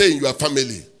didn't say in your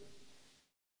family.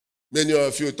 Many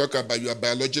of you talk about your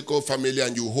biological family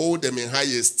and you hold them in high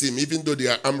esteem. Even though they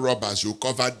are armed robbers, you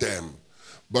cover them.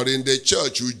 But in the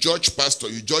church, you judge pastor,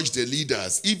 you judge the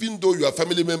leaders. Even though your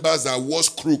family members are worse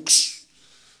crooks,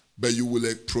 but you will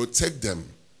protect them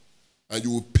and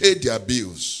you will pay their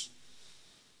bills.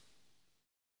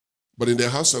 But in the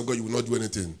house of God, you will not do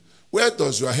anything. Where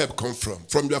does your help come from?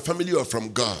 From your family or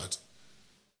from God?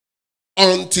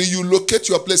 Until you locate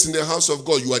your place in the house of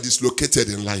God, you are dislocated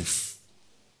in life.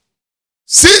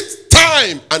 Seed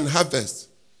time and harvest.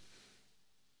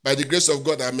 By the grace of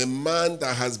God, I'm a man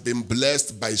that has been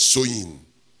blessed by sowing.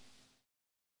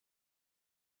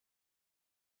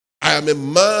 I am a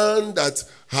man that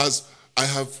I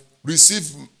have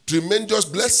received tremendous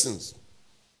blessings.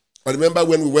 I remember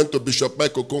when we went to Bishop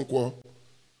Michael Okonkwo,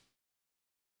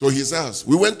 to his house.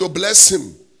 We went to bless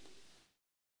him.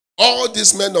 All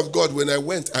these men of God, when I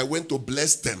went to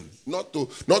bless them. Not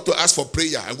to ask for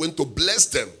prayer. I went to bless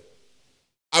them.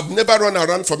 I've never run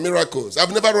around for miracles.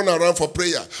 I've never run around for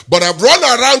prayer. But I've run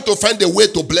around to find a way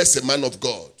to bless a man of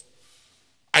God.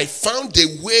 I found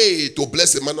a way to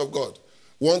bless a man of God.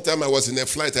 One time I was in a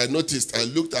flight, I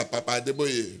looked at Papa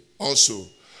Adeboye also.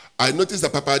 I noticed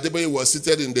that Papa Adeboye was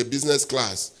seated in the business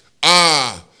class.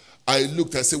 I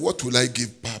looked, I said, what will I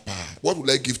give Papa? What will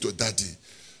I give to Daddy?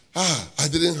 I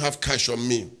didn't have cash on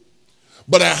me.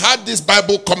 But I had this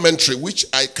Bible commentary, which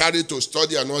I carried to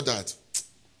study and all that.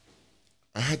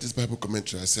 I had this Bible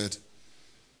commentary. I said,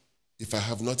 if I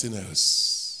have nothing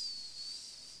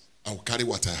else, I will carry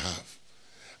what I have.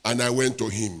 And I went to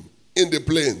him in the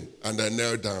plane and I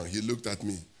knelt down. He looked at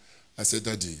me. I said,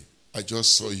 Daddy, I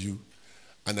just saw you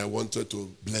and I wanted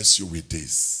to bless you with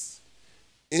this.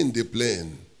 In the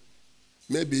plane,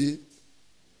 maybe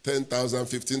 10,000,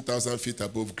 15,000 feet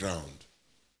above ground.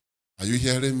 Are you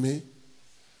hearing me?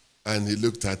 And he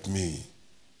looked at me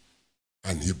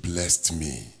and he blessed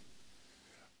me.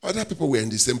 Other people were in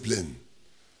the same plane.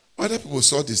 Other people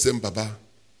saw the same Baba.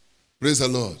 Praise the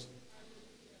Lord.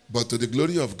 But to the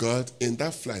glory of God, in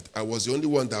that flight, I was the only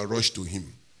one that rushed to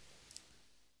him.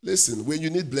 Listen, when you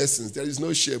need blessings, there is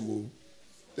no shame.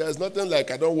 There's nothing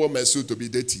like I don't want my suit to be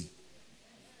dirty.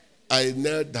 I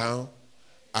knelt down,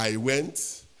 I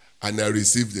went, and I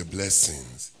received the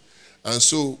blessings. And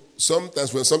so,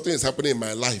 sometimes when something is happening in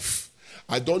my life,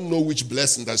 I don't know which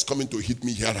blessing that's coming to hit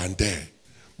me here and there.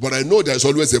 But I know there's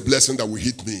always a blessing that will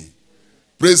hit me.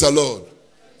 Praise the Lord.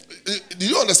 Do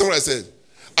you understand what I said?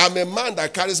 I'm a man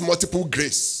that carries multiple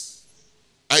grace.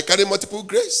 I carry multiple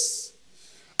grace.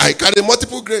 I carry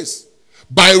multiple grace.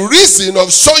 By reason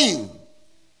of sowing.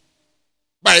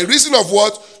 By reason of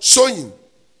what? Sowing.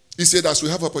 He said, as we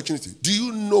have opportunity. Do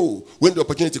you know when the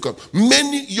opportunity comes?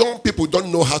 Many young people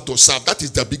don't know how to serve. That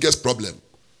is the biggest problem.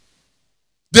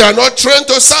 They are not trained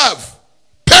to serve.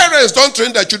 Parents don't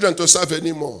train their children to serve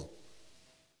anymore.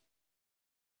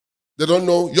 They don't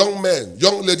know, young men,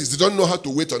 young ladies, they don't know how to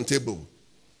wait on table.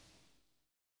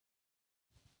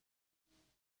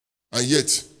 And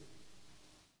yet,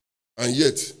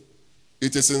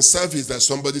 it is in service that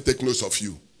somebody takes note of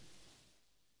you.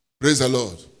 Praise the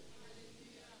Lord.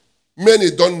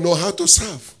 Many don't know how to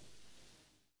serve.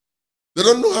 They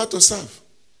don't know how to serve.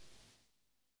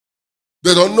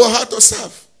 They don't know how to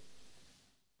serve.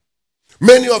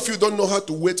 Many of you don't know how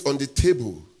to wait on the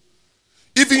table.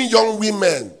 Even young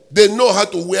women, they know how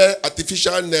to wear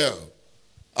artificial nail,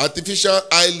 artificial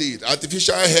eyelid,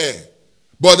 artificial hair,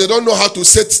 but they don't know how to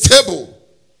set table.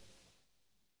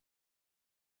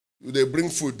 They bring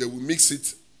food, they will mix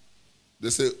it. They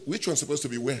say, which one's supposed to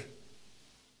be where?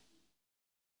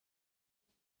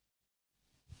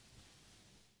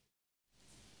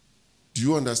 Do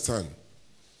you understand?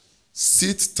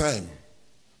 Seed time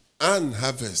and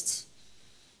harvest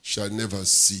shall never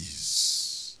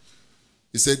cease.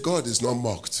 He said, God is not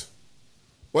mocked.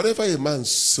 Whatever a man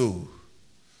sow,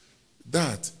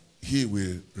 that he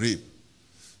will reap.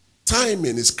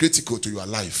 Timing is critical to your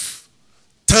life.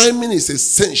 Timing is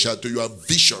essential to your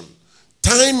vision.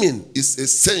 Timing is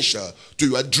essential to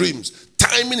your dreams.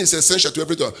 Timing is essential to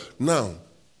everything.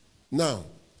 Now,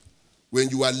 when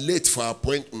you are late for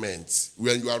appointment,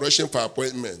 when you are rushing for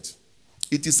appointment,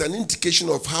 it is an indication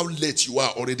of how late you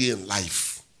are already in life.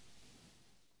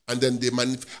 And then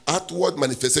the outward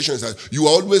manifestation is that you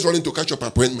are always running to catch up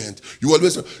appointment. You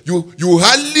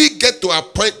hardly get to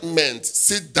appointment,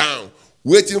 sit down,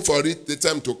 waiting for it, the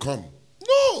time to come.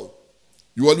 No.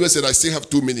 You always said, I still have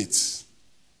 2 minutes.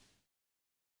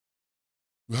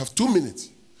 You have 2 minutes.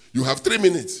 You have 3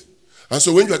 minutes. And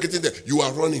so when you are getting there, you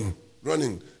are running.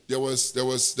 There was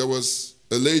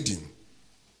a lady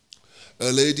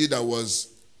that was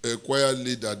a choir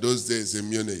leader those days in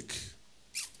Munich.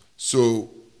 So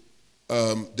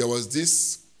there was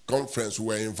this conference we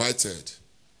were invited.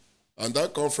 And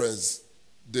that conference,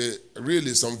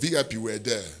 some VIP were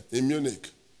there in Munich.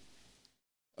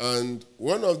 And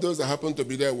one of those that happened to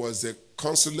be there was the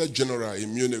consulate general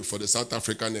in Munich for the South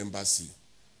African embassy.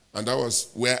 And that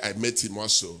was where I met him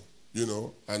also,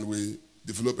 and we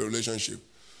developed a relationship.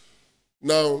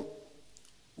 Now,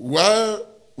 while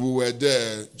we were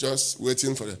there, just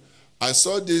waiting for them, I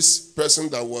saw this person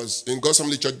that was in God's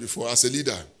Family Church before as a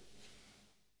leader.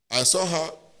 I saw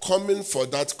her coming for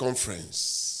that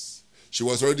conference. She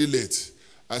was already late.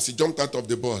 As she jumped out of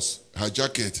the bus, her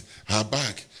jacket, her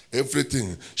bag,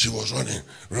 everything, she was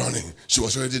running. She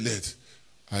was already late.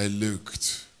 I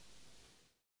looked.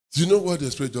 Do you know what the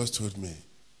Spirit just told me?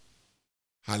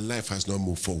 Her life has not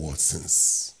moved forward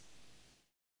since.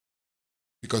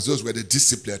 Because those were the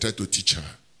discipline I tried to teach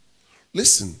her.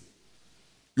 Listen,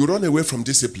 you run away from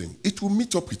discipline, it will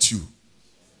meet up with you.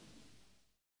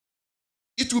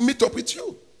 It will meet up with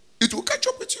you. It will catch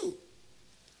up with you.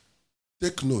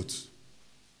 Take note.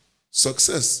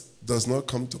 Success does not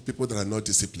come to people that are not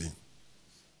disciplined.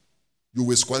 You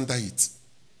will squander it.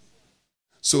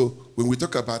 So when we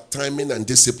talk about timing and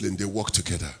discipline, they work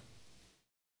together.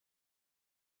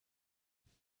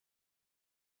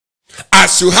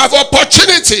 As you have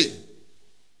opportunity,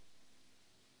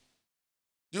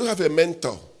 do you have a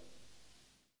mentor?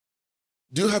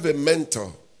 Do you have a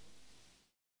mentor?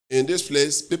 In this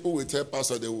place, people will tell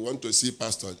pastor they will want to see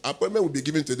pastor. Appointment will be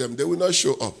given to them. They will not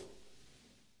show up.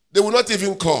 They will not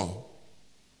even call.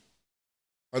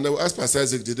 And they will ask Pastor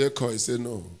Isaac, did they call? He said,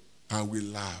 no. I will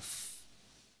laugh.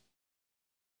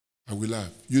 I will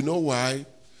laugh. You know why?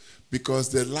 Because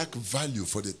they lack value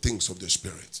for the things of the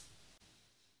Spirit.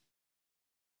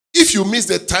 If you miss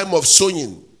the time of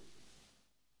sowing,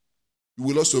 you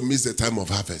will also miss the time of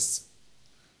harvest.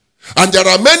 And there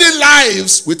are many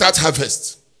lives without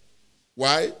harvest.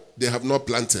 Why? They have not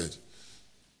planted.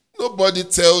 Nobody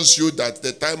tells you that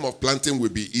the time of planting will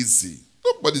be easy.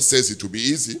 Nobody says it will be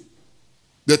easy.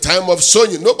 The time of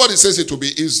sowing, nobody says it will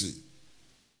be easy.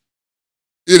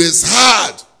 It is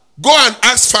hard. Go and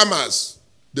ask farmers.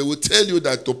 They will tell you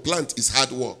that to plant is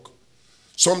hard work.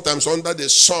 Sometimes under the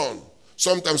sun,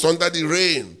 sometimes under the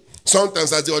rain,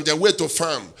 sometimes as they're on their way to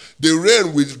farm, the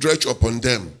rain will drench upon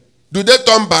them. Do they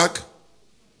turn back?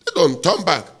 They don't turn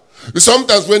back.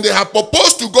 Sometimes when they have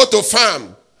proposed to go to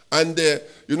farm, and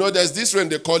there's this rain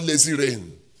they call lazy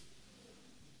rain.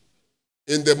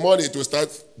 In the morning it will start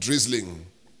drizzling.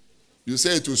 You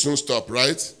say it will soon stop,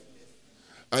 right?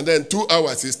 And then 2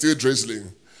 hours it's still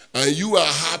drizzling. And you are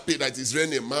happy that it's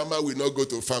raining. Mama will not go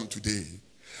to farm today.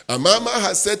 And Mama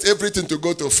has set everything to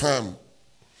go to farm.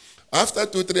 After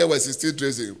 2-3 hours, he's still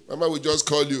dressing. Mama will just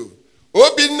call you.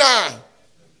 Obina!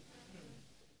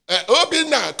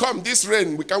 Obina, come, this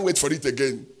rain, we can't wait for it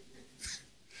again.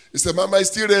 He said, Mama, it's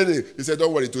still raining. He said,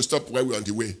 don't worry, to stop while we're on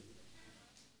the way.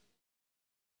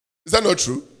 Is that not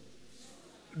true?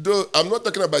 Though I'm not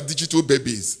talking about digital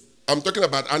babies. I'm talking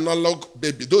about analog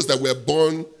babies. Those that were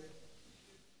born.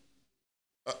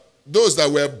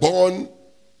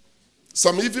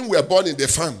 Some even were born in the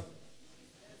farm.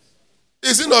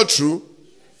 Is it not true?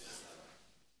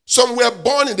 Some were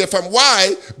born in the farm.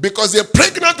 Why? Because a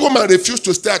pregnant woman refused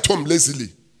to stay at home lazily.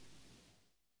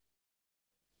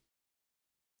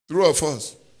 True or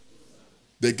false?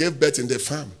 They gave birth in the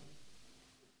farm.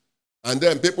 And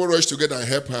then people rushed together and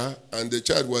helped her, and the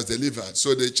child was delivered.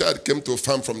 So the child came to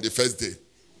farm from the first day.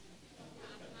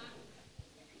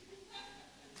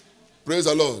 Praise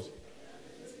the Lord.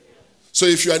 So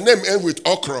if your name ends with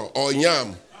okra or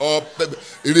yam, or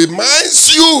it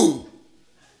reminds you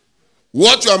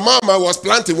what your mama was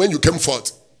planting when you came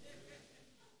forth.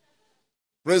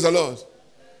 Praise the Lord.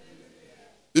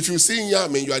 If you see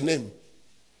yam in your name,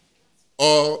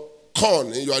 or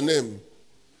corn in your name,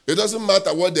 it doesn't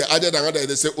matter what they added and added.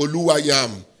 They say, Oluwa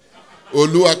yam,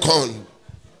 Oluwa corn.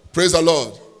 Praise the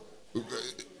Lord.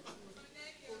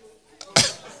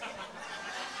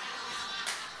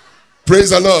 Praise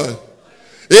the Lord.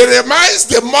 It reminds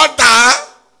the mother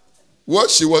what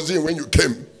she was doing when you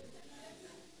came.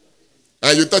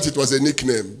 And you thought it was a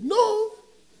nickname. No.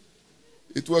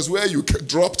 It was where you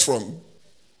dropped from.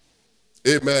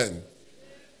 Amen.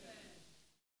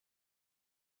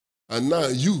 And now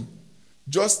you,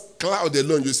 just cloud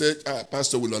alone, you say,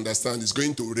 Pastor will understand, it's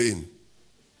going to rain.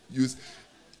 You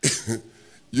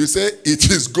say, it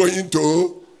is going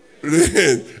to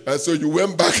rain. And so you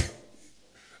went back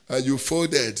and you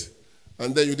folded.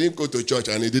 And then you didn't go to church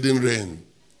and it didn't rain.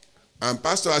 And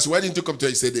Pastor asked, why didn't you come to church?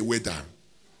 He said, the weather.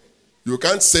 You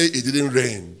can't say it didn't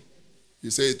rain. You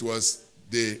say it was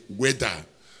the weather.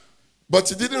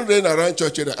 But it didn't rain around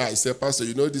church. I said, Pastor,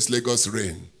 you know this Lagos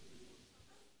rain.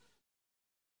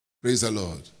 Praise the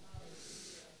Lord.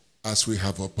 As we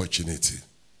have opportunity.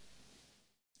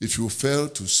 If you fail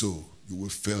to sow, you will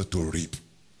fail to reap.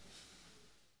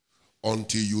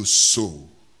 Until you sow,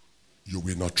 you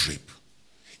will not reap.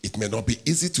 It may not be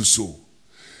easy to sow.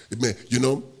 It may,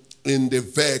 in the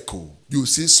vehicle, you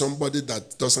see somebody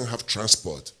that doesn't have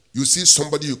transport. You see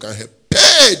somebody you can help.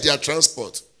 Pay their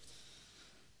transport.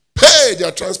 Pay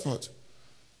their transport.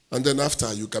 And then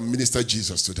after, you can minister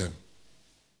Jesus to them.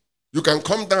 You can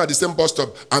come down at the same bus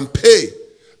stop and pay.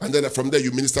 And then from there,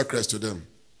 you minister Christ to them.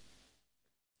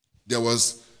 There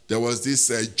was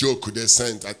this joke they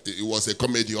sent. It was a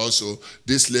comedy also.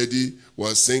 This lady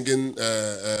was singing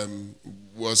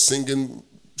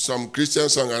some Christian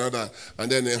song and another.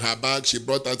 And then in her bag, she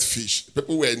brought out fish.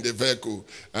 People were in the vehicle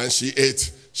and she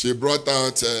ate. She brought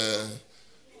out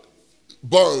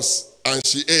buns and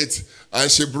she ate. And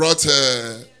she brought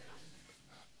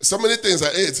so many things I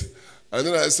ate. And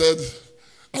then I said,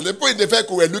 and the people in the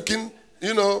vehicle were looking,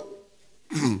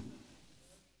 And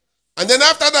then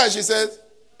after that, she said,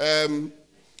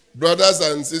 brothers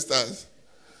and sisters,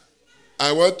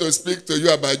 I want to speak to you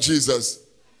about Jesus.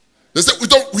 They said, we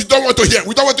don't want to hear.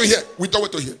 We don't want to hear. We don't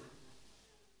want to hear.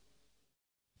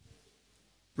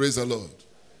 Praise the Lord.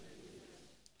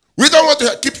 We don't want to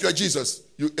hear. Keep your Jesus.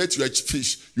 You ate your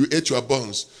fish. You ate your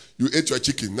buns. You ate your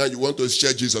chicken. Now you want to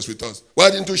share Jesus with us. Why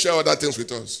didn't you share other things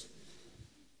with us?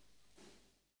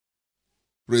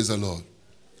 Praise the Lord.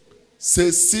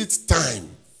 Say seed time.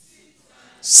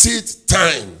 Seed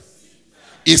time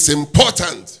is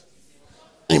important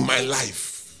in my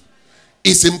life.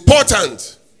 It's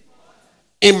important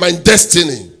in my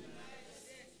destiny.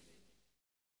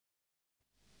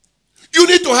 You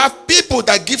need to have people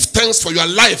that give thanks for your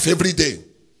life every day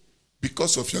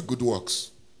because of your good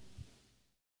works.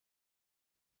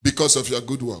 Because of your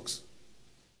good works.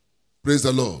 Praise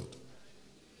the Lord.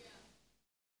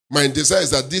 My desire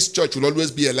is that this church will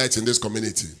always be a light in this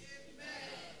community.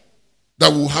 That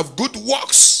will have good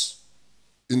works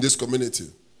in this community.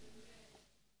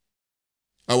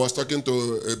 I was talking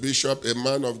to a bishop, a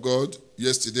man of God,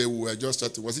 yesterday. We were just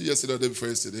chatting. Was it yesterday or the day before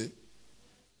yesterday?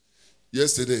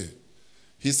 Yesterday.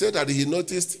 He said that he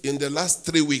noticed in the last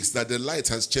 3 weeks that the light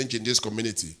has changed in this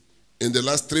community. In the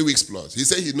last 3 weeks plus. He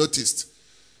said he noticed.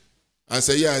 I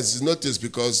said, yeah, he's noticed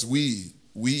because we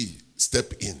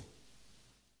step in.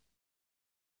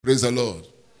 Praise the Lord.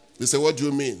 He said, what do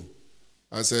you mean?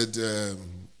 I said,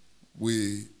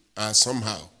 we are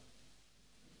somehow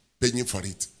paying for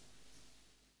it.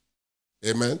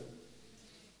 Amen.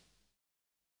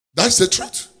 That's the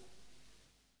truth.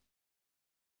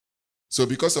 So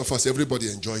because of us,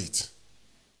 everybody enjoy it.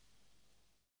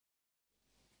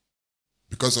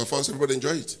 Because of us, everybody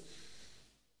enjoy it.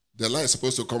 The light is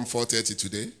supposed to come 4:30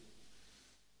 today.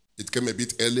 It came a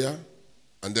bit earlier,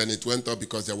 and then it went up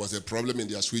because there was a problem in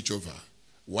their switchover.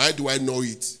 Why do I know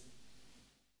it?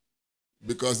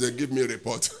 Because they give me a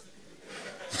report.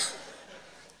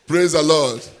 Praise the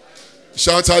Lord.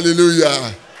 Shout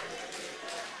hallelujah.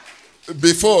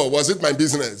 Before, was it my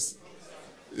business?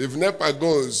 If NEPA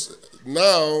goes,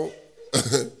 now,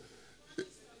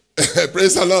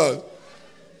 praise the Lord,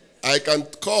 I can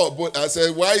call, but I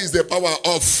say, why is the power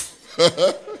off?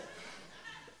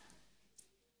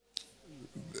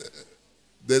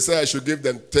 They say I should give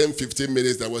them 10, 15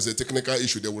 minutes. There was a technical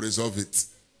issue. They will resolve it.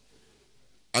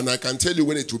 And I can tell you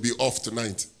when it will be off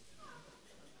tonight.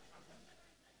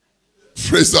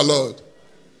 Praise the Lord.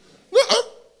 No,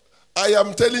 I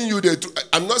am telling you the truth.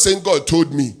 I'm not saying God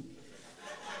told me.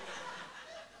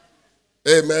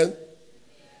 Amen.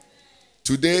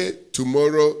 Today,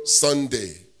 tomorrow,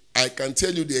 Sunday, I can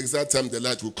tell you the exact time the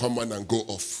light will come on and go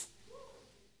off.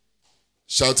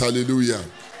 Shout hallelujah.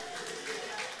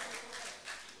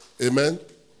 Amen.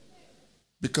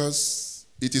 Because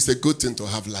it is a good thing to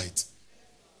have light.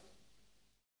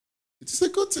 It is a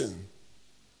good thing.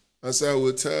 And so I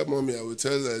will tell mommy, I will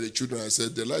tell the children, I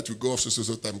said, the light will go off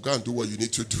so time. Go and do what you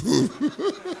need to do.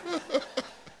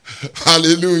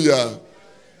 Hallelujah.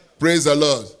 Praise the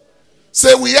Lord.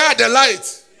 Say, we are the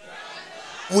light.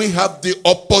 We have the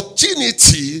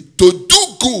opportunity to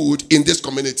do good in this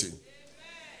community.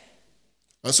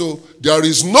 And so there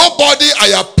is nobody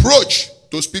I approach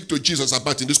to speak to Jesus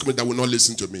about in this community that will not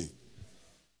listen to me.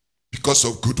 Because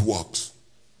of good works.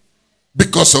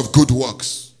 Because of good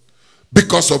works.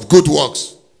 Because of good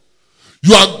works.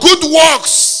 Your good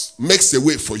works makes a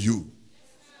way for you.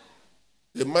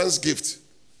 A man's gift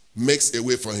makes a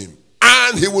way for him.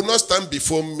 And he will not stand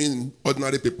before mean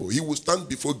ordinary people. He will stand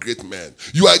before great men.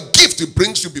 Your gift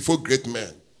brings you before great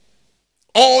men.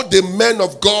 All the men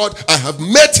of God I have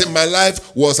met in my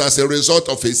life was as a result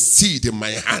of a seed in my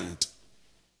hand.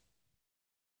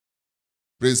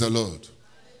 Praise the Lord.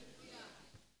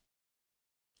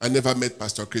 I never met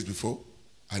Pastor Chris before.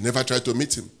 I never tried to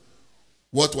meet him.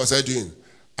 What was I doing?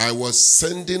 I was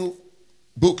sending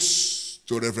books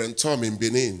to Reverend Tom in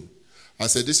Benin. I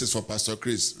said, this is for Pastor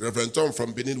Chris. Reverend Tom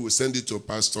from Benin will send it to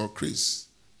Pastor Chris.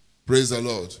 Praise the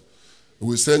Lord. We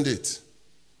will send it.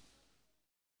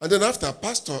 And then after,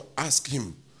 Pastor asked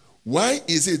him, why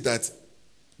is it that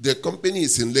the company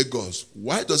is in Lagos?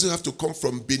 Why does it have to come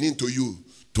from Benin to you,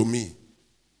 to me?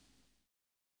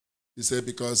 He said,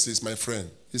 because he's my friend.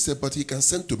 He said, but he can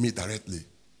send to me directly.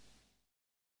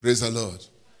 Praise the Lord.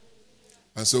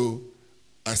 And so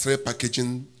I started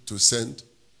packaging to send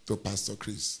to Pastor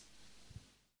Chris.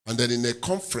 And then in a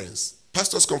conference,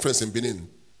 pastor's conference in Benin,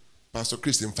 Pastor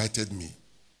Chris invited me.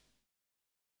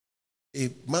 A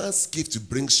man's gift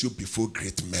brings you before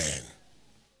great men.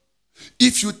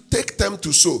 If you take time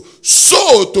to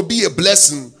sow to be a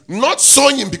blessing, not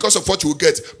sowing because of what you will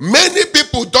get. Many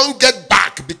people don't get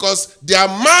back because their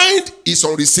mind is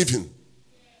on receiving.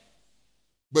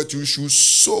 But you should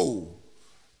sow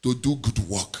to do good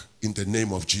work in the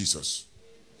name of Jesus.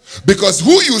 Because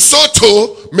who you sow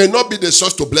to may not be the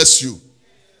source to bless you.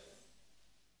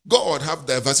 God has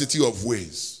diversity of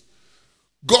ways.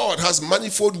 God has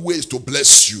manifold ways to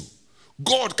bless you.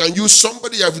 God can use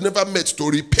somebody you have never met to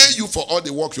repay you for all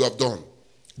the work you have done.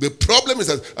 The problem is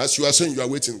that as you are saying, you are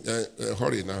waiting.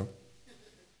 Hurry now.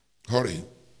 Hurry.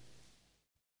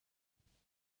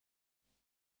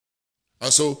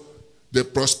 And so, the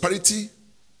prosperity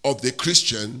of the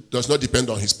Christian does not depend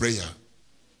on his prayer.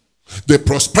 The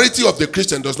prosperity of the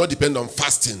Christian does not depend on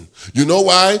fasting. You know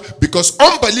why? Because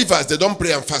unbelievers, they don't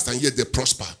pray and fast and yet they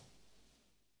prosper.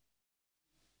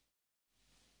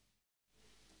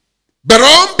 But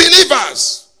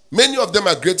unbelievers, many of them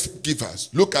are great givers.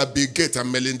 Look at Bill Gates and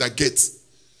Melinda Gates.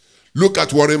 Look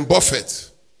at Warren Buffett.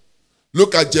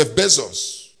 Look at Jeff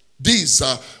Bezos. These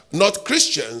are not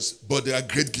Christians, but they are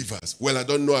great givers. Well, I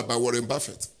don't know about Warren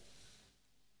Buffett.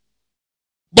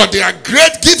 But they are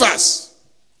great givers.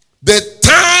 The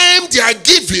time they are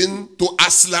giving to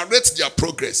accelerate their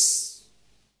progress.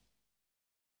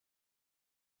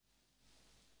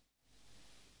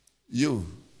 You,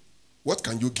 what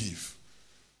can you give?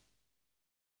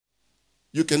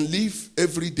 You can live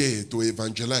every day to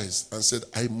evangelize and say,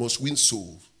 I must win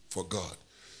souls for God.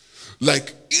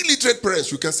 Like illiterate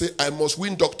parents, you can say, I must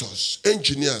win doctors,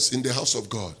 engineers in the house of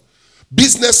God.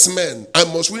 Businessmen, I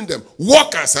must win them.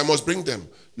 Workers, I must bring them.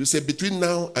 You say, between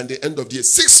now and the end of the year,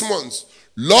 6 months,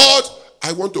 Lord,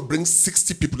 I want to bring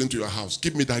 60 people into your house.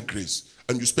 Give me that grace.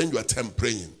 And you spend your time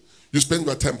praying. You spend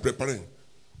your time preparing.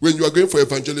 When you are going for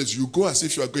evangelism, you go as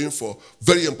if you are going for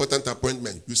very important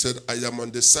appointment. You said, I am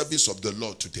on the service of the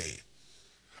Lord today.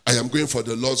 I am going for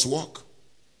the Lord's work.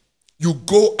 You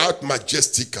go out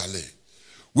majestically.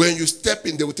 When you step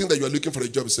in, they will think that you are looking for a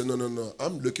job. You say, no,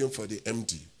 I'm looking for the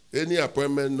MD. Any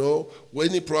appointment? No.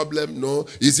 Any problem? No.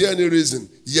 Is there any reason?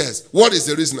 Yes. What is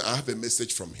the reason? I have a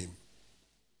message from him.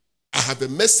 I have a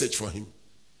message for him.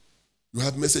 You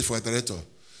have a message for a director.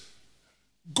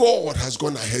 God has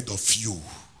gone ahead of you.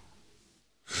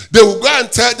 They will go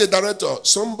and tell the director,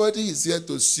 somebody is here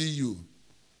to see you.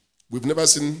 We've never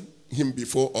seen him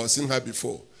before or seen her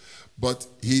before. But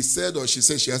he said or she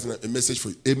said she has a message for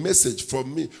you. A message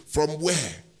from me. From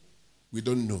where? We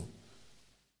don't know.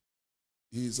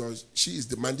 She is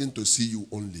demanding to see you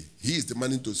only. He is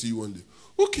demanding to see you only.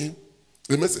 Okay.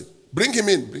 A message. Bring him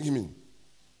in. Bring him in.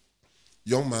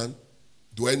 Young man,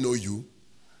 do I know you?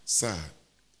 Sir,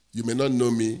 you may not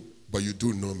know me, but you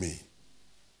do know me.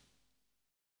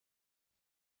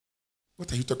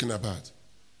 What are you talking about?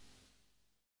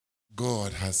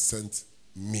 God has sent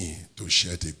me to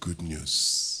share the good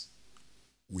news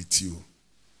with you.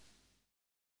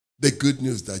 The good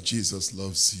news that Jesus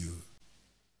loves you.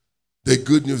 The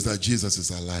good news that Jesus is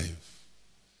alive.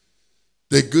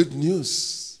 The good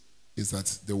news is that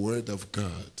the word of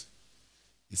God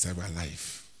is our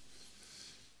life.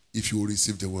 If you will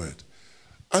receive the word.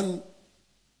 And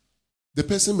the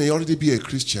person may already be a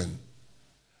Christian,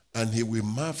 and he will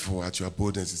marvel at your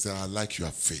boldness. He said, I like your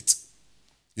faith.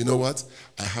 You know what?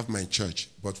 I have my church,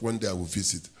 but one day I will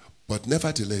visit. But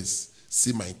nevertheless,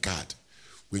 see my card.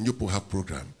 When you have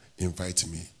program, invite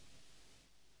me.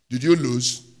 Did you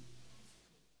lose?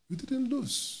 You didn't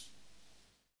lose.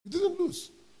 You didn't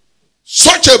lose.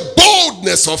 Such a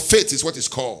boldness of faith is what it's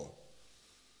called.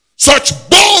 Such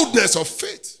boldness of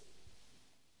faith.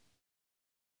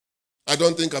 I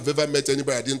don't think I've ever met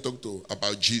anybody I didn't talk to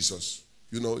about Jesus.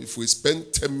 You know, if we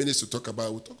spend 10 minutes to talk about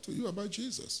it, we'll talk to you about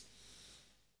Jesus.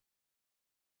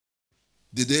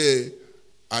 The day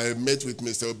I met with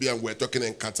Mr. Obi and we were talking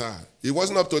in Qatar, it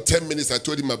wasn't up to 10 minutes I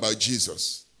told him about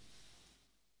Jesus.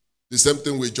 The same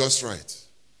thing with Just Right.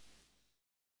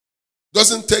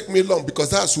 Doesn't take me long because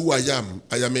that's who I am.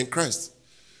 I am in Christ.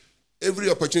 Every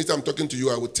opportunity I'm talking to you,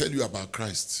 I will tell you about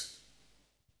Christ.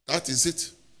 That is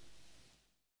it.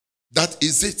 That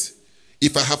is it.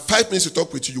 If I have 5 minutes to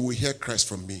talk with you, you will hear Christ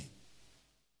from me.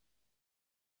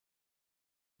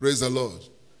 Praise the Lord.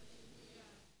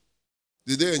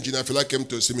 The day Engineer Fela came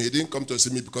to see me, he didn't come to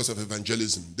see me because of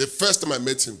evangelism. The first time I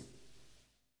met him,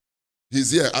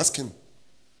 he's here, ask him.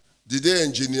 The day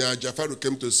Engineer Jafaru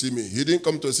came to see me, he didn't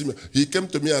come to see me. He came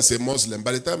to me as a Muslim.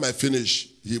 By the time I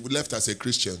finished, he left as a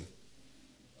Christian.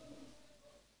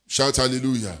 Shout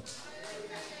hallelujah.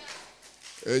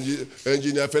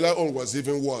 Engineer Fela own was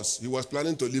even worse. He was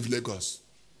planning to leave Lagos.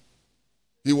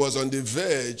 He was on the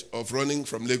verge of running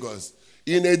from Lagos.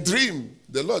 In a dream,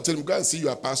 the Lord told him, go and see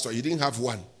your pastor. He didn't have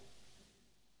one.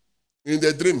 In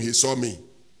the dream, he saw me.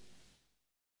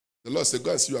 The Lord said, go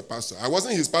and see your pastor. I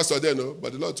wasn't his pastor then, no,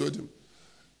 but the Lord told him.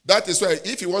 That is why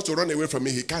if he wants to run away from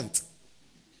me, he can't.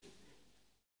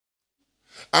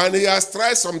 And he has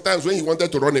tried sometimes when he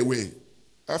wanted to run away.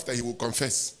 After he will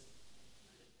confess.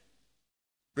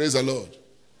 Praise the Lord.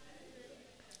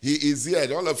 He is here.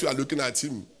 All of you are looking at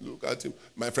him. Look at him.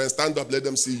 My friend, stand up. Let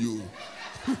them see you.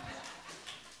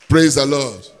 Praise the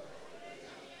Lord.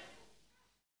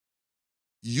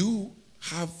 You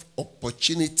have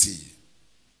opportunity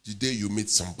the day you meet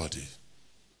somebody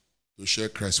to share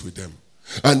Christ with them.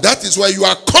 And that is why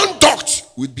your conduct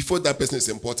with before that person is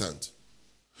important.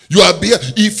 You are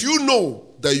if you know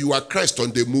that you are Christ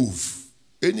on the move,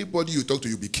 anybody you talk to,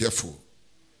 you be careful.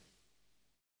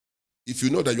 If you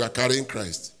know that you are carrying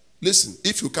Christ. Listen,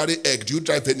 if you carry egg, do you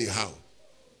drive anyhow?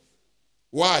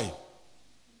 Why?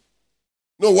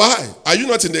 No, why? Are you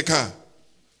not in the car?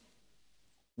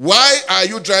 Why are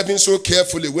you driving so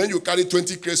carefully when you carry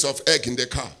 20 crates of egg in the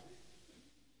car?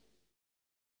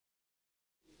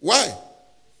 Why?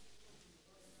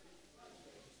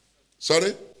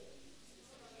 Sorry?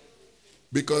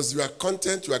 Because your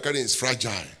content you are carrying is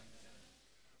fragile.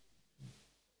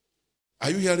 Are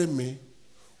you hearing me?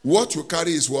 What you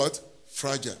carry is what?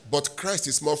 Fragile. But Christ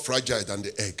is more fragile than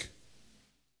the egg.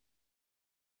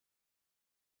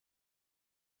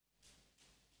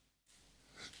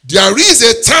 There is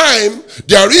a time,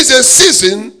 there is a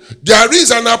season, there is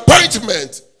an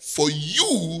appointment for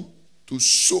you to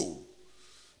sow.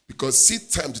 Because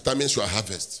seed time determines your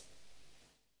harvest.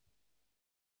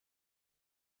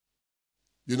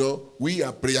 You know, we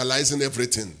are realizing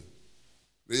everything.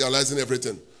 Realizing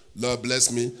everything. Lord,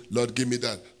 bless me. Lord, give me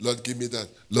that. Lord, give me that.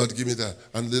 Lord, give me that.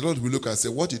 And the Lord will look and say,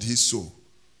 what did he sow?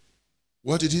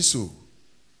 What did he sow?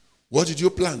 What did you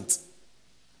plant?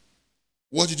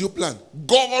 What did you plant?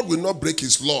 God will not break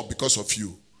his law because of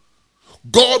you.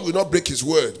 God will not break his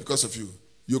word because of you.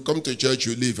 You come to church,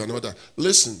 you leave, and all that.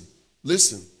 Listen.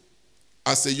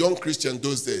 As a young Christian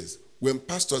those days, when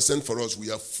pastors sent for us,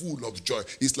 we are full of joy.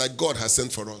 It's like God has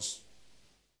sent for us.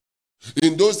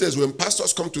 In those days, when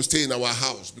pastors come to stay in our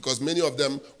house, because many of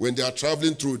them, when they are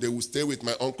traveling through, they will stay with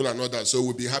my uncle and all that, so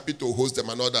we'll be happy to host them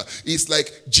and all that. It's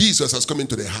like Jesus has come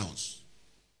into the house.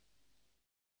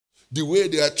 The way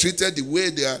they are treated, the way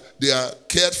they are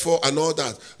cared for and all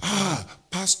that.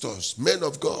 Pastors, men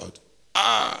of God.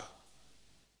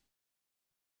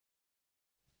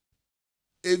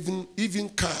 Even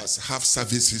cars have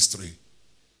service history.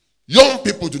 Young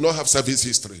people do not have service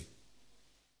history.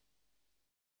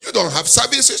 You don't have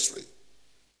service history.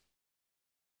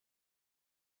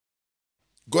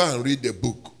 Go and read the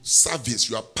book,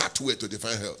 Service, Your Pathway to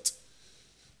Divine Health.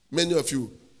 Many of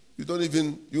you, you don't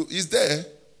even, it's there.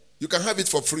 You can have it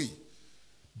for free,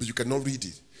 but you cannot read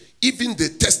it. Even the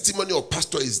testimony of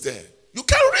pastor is there. You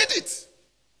can read it.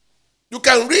 You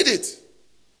can read it.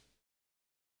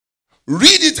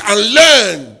 Read it and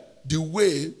learn the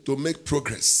way to make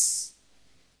progress.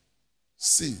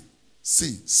 See,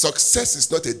 success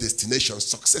is not a destination.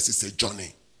 Success is a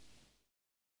journey.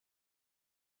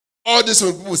 All this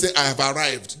when people say, I have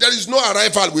arrived. There is no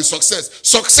arrival with success.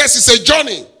 Success is a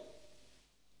journey.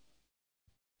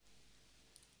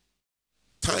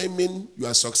 Timing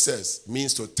your success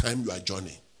means to time your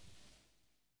journey.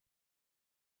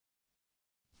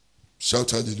 Shout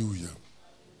hallelujah.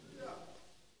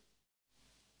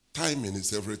 Timing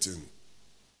is everything.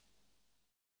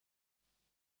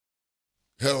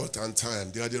 Health and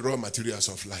time, they are the raw materials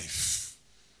of life.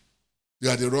 They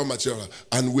are the raw material.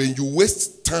 And when you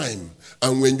waste time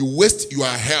and when you waste your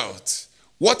health,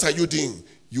 what are you doing?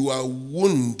 You are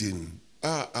wounding.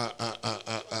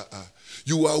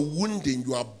 You are wounding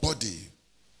your body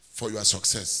for your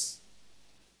success.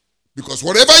 Because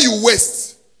whatever you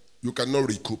waste, you cannot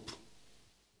recoup.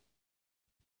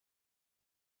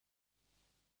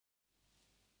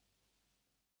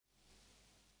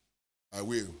 I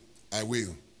will.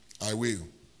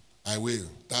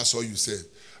 That's all you said.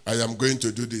 I am going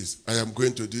to do this. I am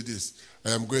going to do this.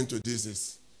 I am going to do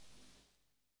this.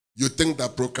 You think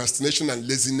that procrastination and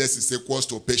laziness is equals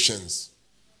to patience.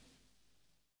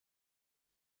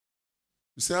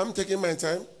 You say, I'm taking my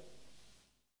time.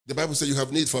 The Bible says you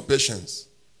have need for patience.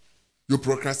 You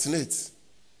procrastinate.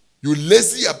 You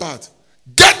lazy about.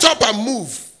 Get up and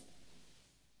move.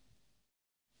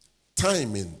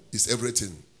 Timing is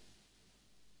everything.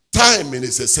 Timing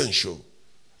is essential.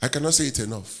 I cannot say it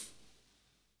enough.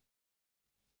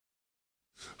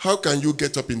 How can you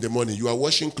get up in the morning? You are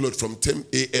washing clothes from 10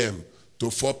 a.m.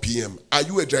 to 4 p.m. Are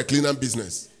you a dry cleaner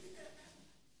business?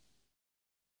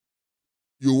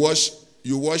 You wash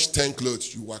 10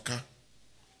 clothes, you waka.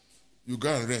 You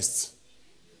go and rest.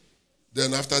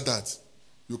 Then after that,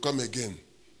 you come again.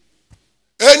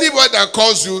 Anybody that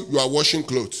calls you, you are washing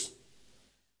clothes.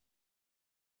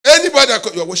 Anybody that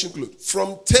calls you are washing clothes.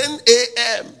 From 10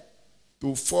 a.m.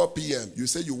 to 4 p.m., you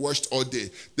say you washed all day.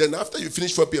 Then after you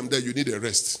finish 4 p.m., then you need a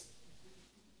rest.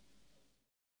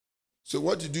 So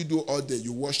what did you do all day?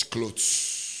 You washed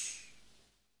clothes.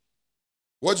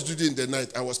 What did you do in the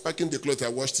night? I was packing the clothes I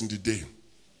washed in the day.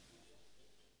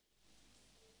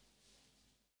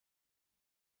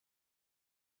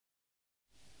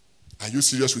 Are you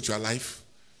serious with your life?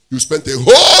 You spent a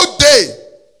whole day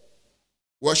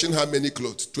washing how many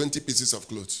clothes? 20 pieces of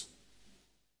clothes.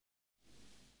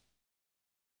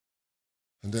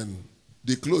 And then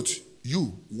the clothes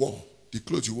you wore,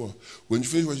 when you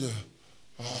finish washing,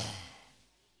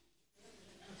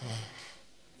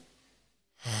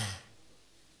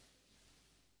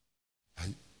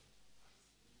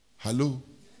 Hello?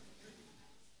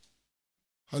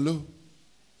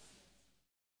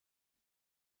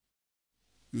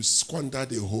 You squandered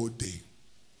the whole day.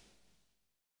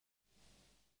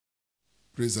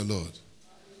 Praise the Lord.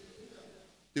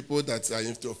 People that are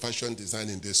into fashion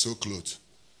designing, they sew clothes.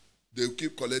 They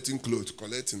keep collecting clothes,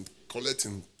 collecting,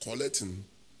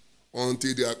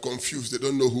 until they are confused. They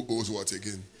don't know who owes what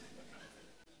again.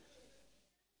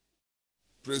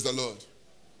 Praise the Lord.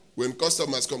 When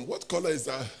customers come, what color is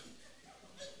that?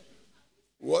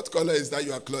 What color is that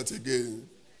your cloth again?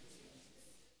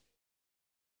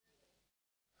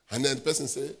 And then the person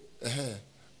say,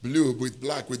 blue with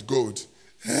black with gold.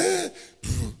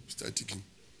 Start thinking.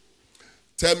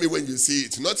 Tell me when you see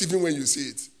it. Not even when you see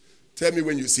it. Tell me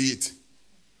when you see it.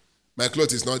 My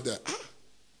cloth is not there.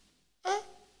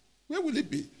 Where will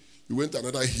it be? You went to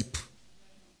another heap.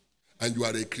 And you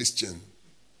are a Christian.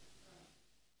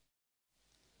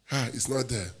 It's not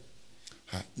there.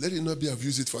 Let it not be I've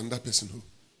used it for another person.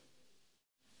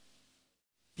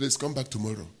 Please come back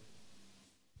tomorrow.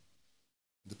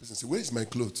 The person says, where is my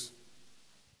clothes?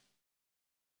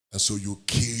 And so you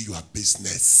kill your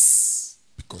business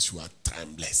because you are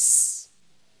timeless.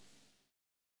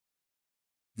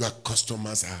 Your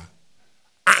customers are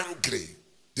angry.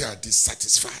 They are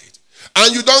dissatisfied.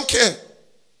 And you don't care.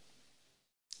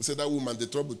 I said, that woman, they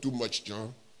trouble too much,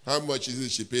 John. How much is it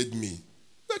she paid me?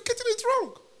 They're getting it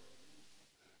wrong.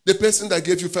 The person that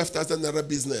gave you 5,000 naira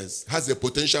business has a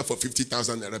potential for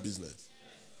 50,000 naira business.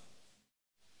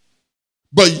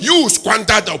 But you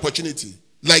squandered the opportunity.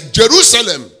 Like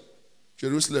Jerusalem.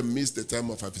 Jerusalem missed the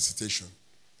time of her visitation.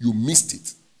 You missed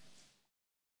it.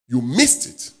 You missed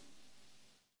it.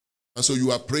 And so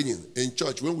you are praying. In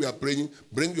church, when we are praying,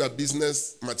 bring your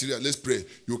business material. Let's pray.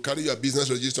 You carry your business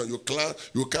register.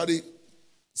 You carry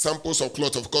samples of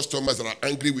cloth of customers that are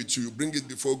angry with you. You bring it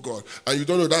before God. And you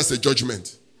don't know that's a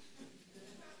judgment.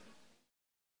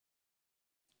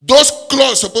 Those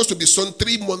clothes supposed to be sewn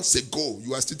 3 months ago.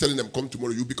 You are still telling them, come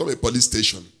tomorrow. You become a police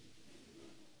station.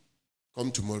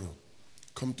 Come tomorrow.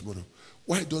 Come tomorrow.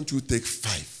 Why don't you take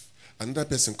 5? Another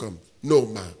person come. No,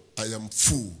 ma, I am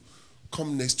full.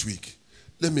 Come next week.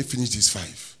 Let me finish this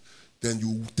 5. Then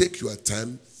you take your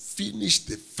time, finish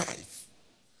the 5.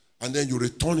 And then you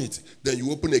return it. Then you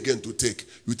open again to take.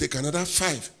 You take another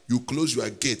 5. You close your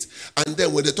gate. And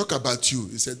then when they talk about you,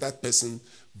 you say that person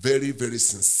very, very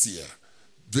sincere.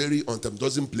 Very on time.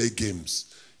 Doesn't play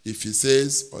games. If he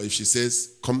says or if she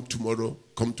says, come tomorrow,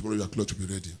 your clothes will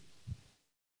be ready.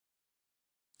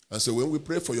 And so when we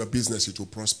pray for your business, it will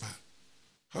prosper.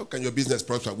 How can your business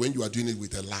prosper when you are doing it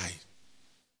with a lie?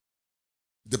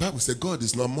 The Bible says God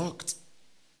is not mocked.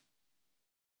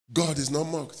 God is not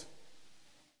mocked.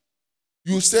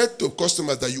 You said to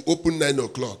customers that you open 9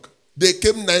 o'clock. They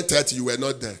came 9:30, you were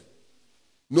not there.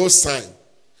 No sign.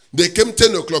 They came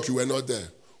 10 o'clock, you were not there.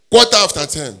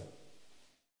 10:15.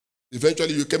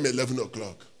 Eventually you came 11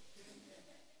 o'clock.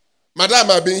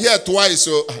 Madam, I've been here twice,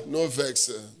 so no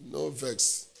vex. No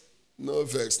vex. No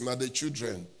vex. Not the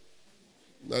children.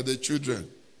 Not the children.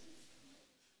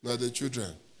 Not the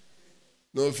children.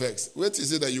 No vex. What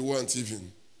is it that you want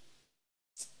even?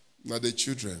 Not the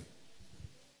children.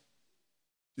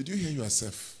 Did you hear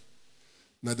yourself?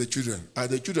 Not the children. Are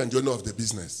the children the owner of the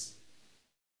business?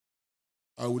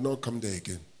 I will not come there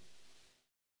again.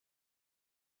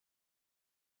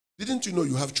 Didn't you know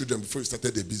you have children before you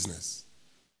started the business?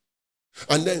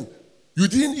 And then you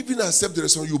didn't even accept the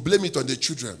responsibility. You blame it on the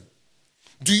children.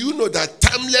 Do you know that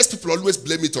timeless people always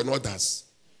blame it on others?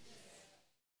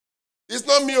 It's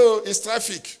not me, it's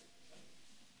traffic.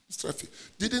 It's traffic.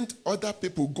 Didn't other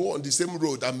people go on the same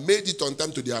road and made it on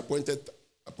time to the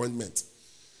appointment?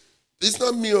 It's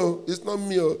not me, it's not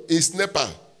me, it's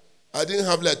NEPA. I didn't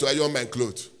have light to iron my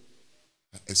clothes.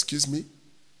 Excuse me?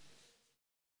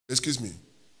 Excuse me.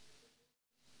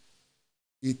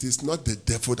 It is not the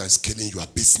devil that's killing your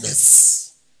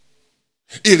business.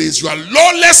 It is your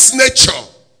lawless nature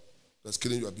that's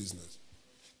killing your business.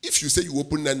 If you say you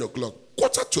open 9 o'clock,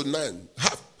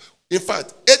 8:45, in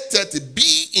fact, 8:30,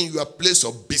 be in your place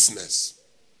of business.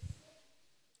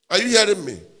 Are you hearing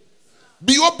me?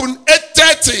 Be open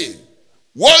 8:30.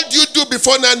 What do you do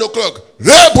before 9 o'clock?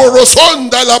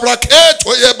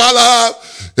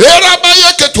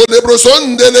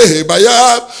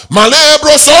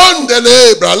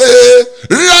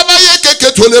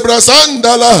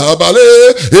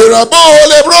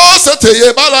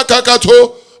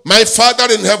 My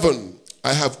Father in heaven,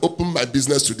 I have opened my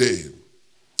business today.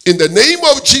 In the name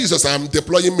of Jesus, I am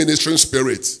deploying ministering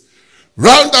spirits.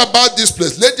 Round about this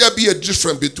place, let there be a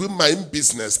difference between my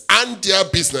business and their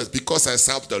business because I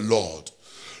serve the Lord.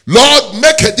 Lord,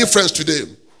 make a difference today.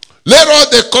 Let all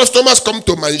the customers come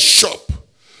to my shop.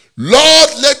 Lord,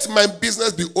 let my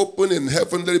business be open in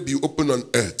heaven, let it be open on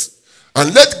earth.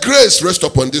 And let grace rest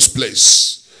upon this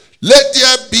place. Let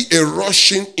there be a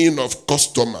rushing in of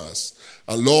customers.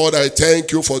 And Lord, I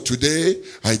thank you for today.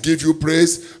 I give you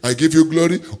praise. I give you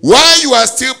glory. While you are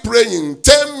still praying,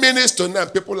 10 minutes to 9,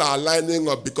 people are lining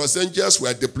up because angels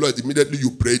were deployed. Immediately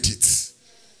you prayed it.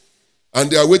 And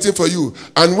they are waiting for you.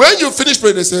 And when you finish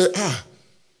praying, they say,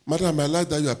 Madam, I like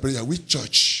that you are praying. Which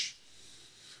church?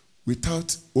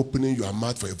 Without opening your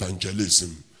mouth for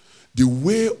evangelism, the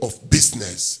way of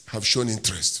business have shown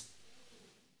interest.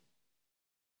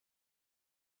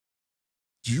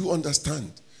 Do you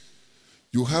understand?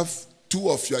 You have 2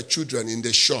 of your children in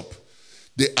the shop.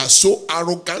 They are so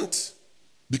arrogant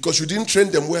because you didn't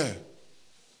train them well.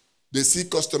 They see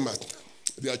customers.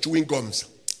 They are chewing gums.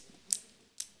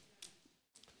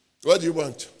 What do you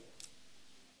want?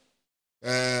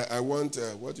 I want,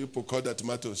 what do you call that?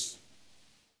 Tomatoes.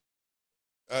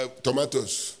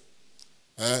 Tomatoes.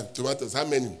 Tomatoes. How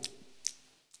many?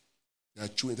 They are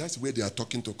chewing. That's the way they are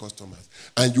talking to customers.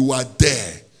 And you are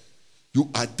there. You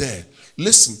are there.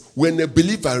 Listen, when a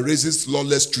believer raises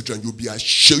lawless children, you'll be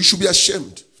ashamed. You should be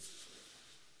ashamed.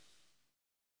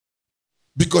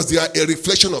 Because they are a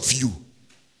reflection of you.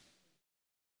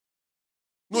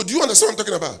 No, do you understand what I'm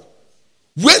talking about?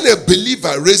 When a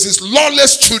believer raises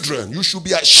lawless children, you should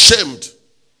be ashamed.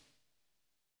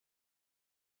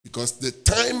 Because the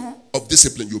time of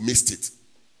discipline, you missed it.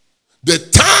 The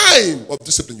time of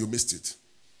discipline, you missed it.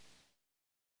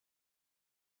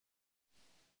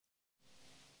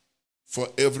 For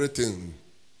everything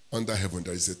under heaven,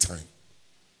 there is a time.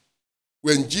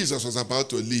 When Jesus was about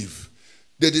to leave,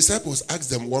 the disciples asked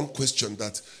them one question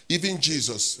that even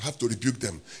Jesus had to rebuke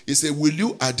them. He said, will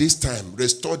you at this time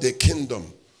restore the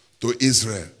kingdom to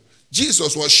Israel?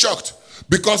 Jesus was shocked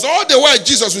because all the while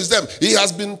Jesus was them, he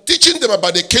has been teaching them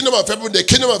about the kingdom of heaven, the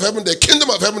kingdom of heaven, the kingdom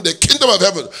of heaven, the kingdom of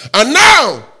heaven. And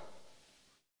now,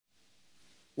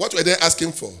 what were they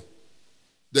asking for?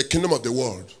 The kingdom of the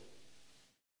world.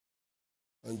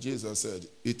 And Jesus said,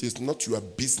 it is not your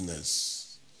business.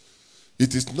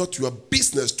 It is not your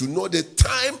business to know the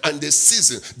time and the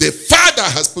season the Father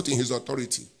has put in his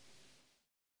authority.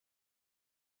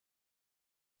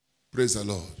 Praise the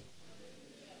Lord.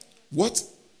 What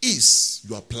is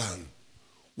your plan?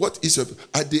 What is your,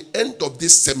 at the end of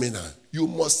this seminar, you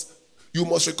must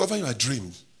recover your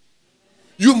dreams.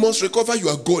 You must recover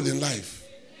your goal in life.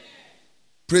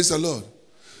 Praise the Lord.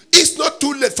 It's not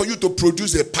too late for you to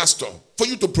produce a pastor, for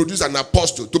you to produce an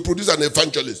apostle, to produce an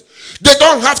evangelist. They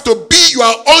don't have to be your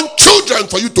own children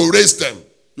for you to raise them.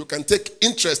 You can take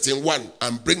interest in one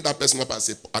and bring that person up as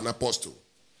an apostle.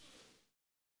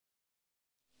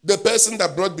 The person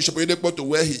that brought Bishop Oyedepo to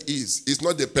where he is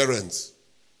not the parents.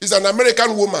 He's an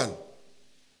American woman.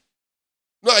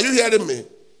 No, are you hearing me?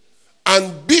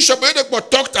 And Bishop Oyedepo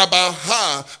talked about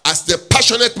her as the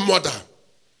passionate mother.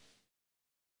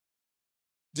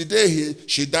 The day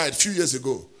she died a few years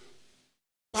ago,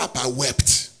 Papa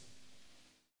wept.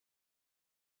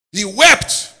 He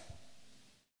wept.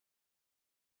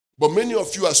 But many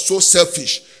of you are so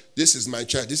selfish. This is my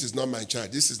child. This is not my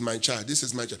child. This is my child. This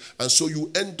is my child. And so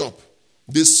you end up,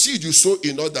 the seed you sow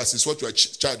in others is what your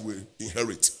child will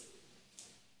inherit.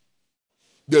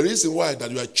 The reason why that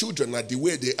your children are the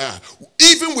way they are,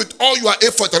 even with all your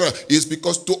effort, is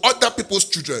because to other people's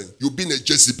children, you've been a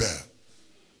Jezebel.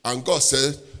 And God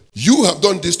said, you have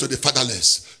done this to the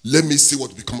fatherless. Let me see what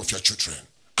will become of your children.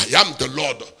 I am the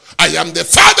Lord. I am the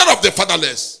father of the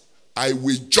fatherless. I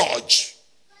will judge.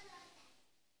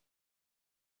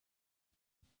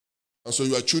 And so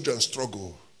your children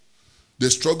struggle. They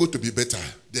struggle to be better.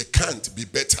 They can't be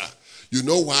better. You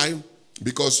know why?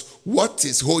 Because what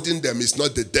is holding them is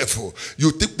not the devil.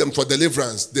 You take them for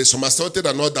deliverance. They somersaulted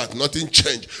and all that. Nothing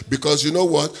changed. Because you know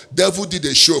what? Devil did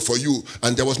a show for you.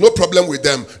 And there was no problem with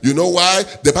them. You know why?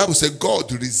 The Bible said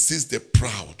God resists the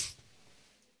proud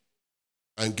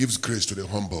and gives grace to the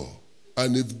humble.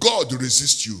 And if God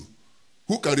resists you,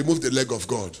 who can remove the leg of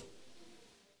God?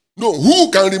 No, who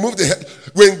can remove the head?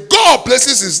 When God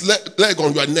places his leg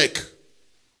on your neck,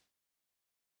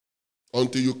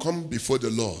 until you come before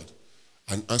the Lord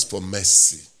and ask for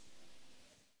mercy.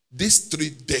 These 3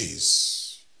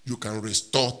 days, you can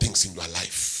restore things in your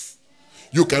life.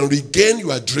 You can regain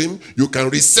your dream. You can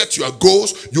reset your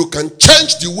goals. You can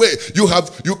change the way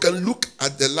you can look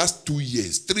at the last 2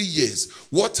 years, 3 years.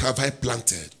 What have I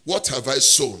planted? What have I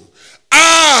sown?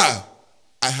 I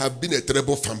have been a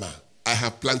terrible farmer. I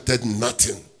have planted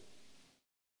nothing.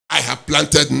 I have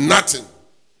planted nothing.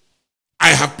 I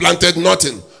have planted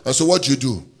nothing. And so what do you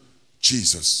do?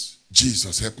 Jesus,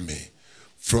 help me.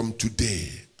 From today,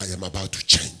 I am about to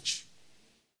change.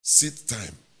 Seed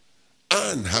time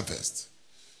and harvest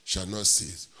shall not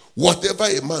cease. Whatever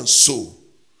a man sow,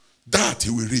 that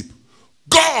he will reap.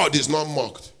 God is not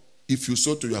mocked. If you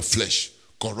sow to your flesh,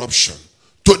 corruption,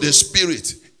 to the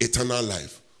spirit, eternal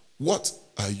life. What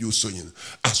are you sowing?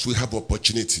 As we have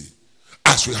opportunity,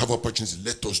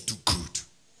 let us do good.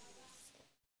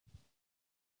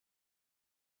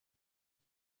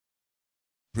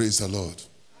 Praise the Lord.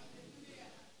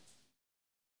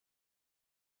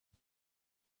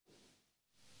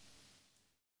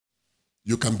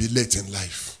 You can be late in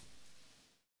life.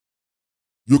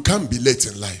 You can be late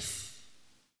in life.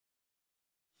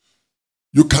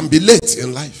 You can be late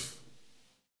in life.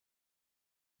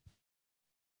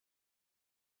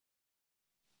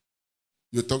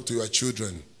 You talk to your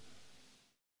children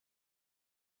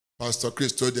Pastor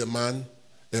Chris told a man,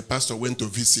 a pastor went to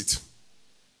visit.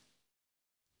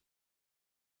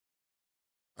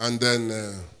 And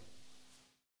then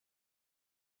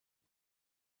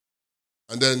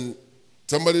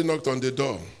somebody knocked on the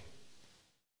door.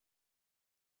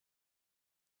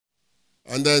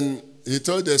 And then he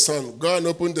told the son, go and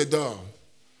open the door.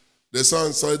 The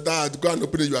son said, Dad, go and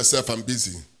open it yourself, I'm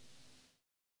busy.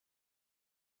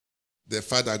 The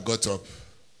father got up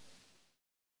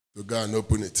to go and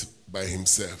open it by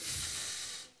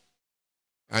himself.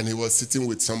 And he was sitting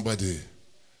with somebody.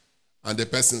 And the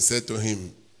person said to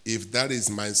him, if that is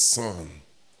my son,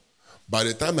 by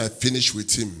the time I finish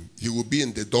with him, he will be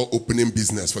in the door opening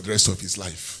business for the rest of his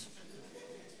life.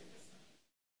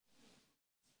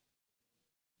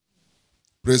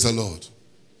 Praise the Lord.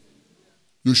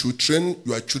 You should train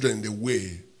your children in the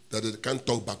way that they can't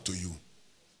talk back to you.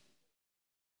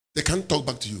 They can't talk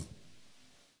back to you.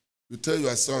 You tell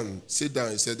your son, sit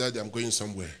down. He said, Daddy, I'm going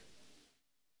somewhere.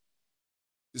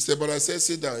 He said, but I said,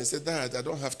 sit down. He said, Dad, I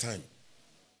don't have time.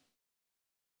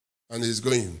 And he's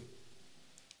going.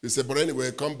 He said, but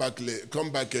anyway, come back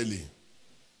early.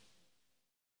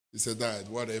 He said, Dad,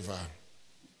 whatever.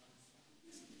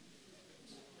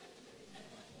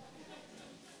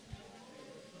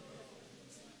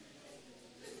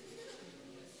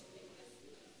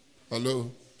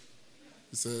 Hello?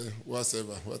 He said,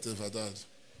 whatever, Dad.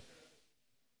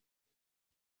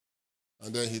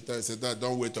 And then he said, Dad,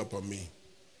 don't wait up on me.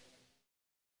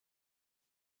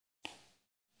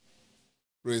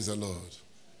 Praise the Lord.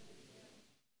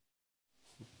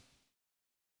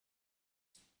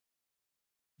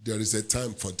 There is a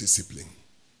time for discipline.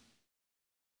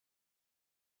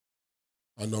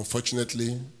 And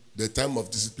unfortunately, the time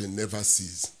of discipline never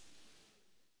ceases.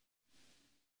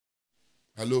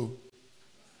 Hello?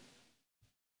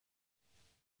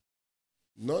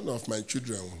 None of my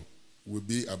children will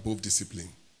be above discipline.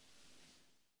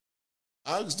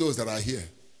 Ask those that are here.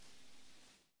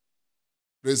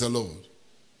 Praise the Lord.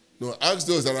 No, ask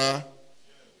those that are.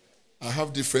 I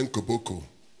have different koboko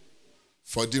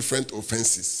for different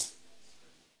offenses.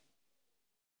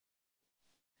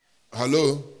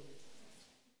 Hello?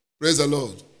 Praise the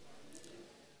Lord.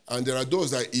 And there are those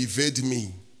that evade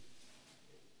me.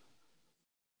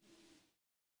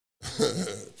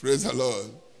 Praise the Lord.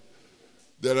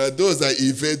 There are those that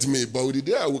evade me, but the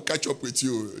day I will catch up with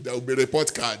you, there will be a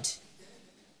report card.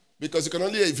 Because you can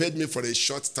only evade me for a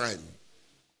short time.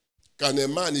 Can a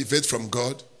man evade from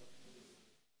God?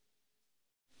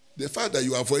 The fact that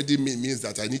you are avoiding me means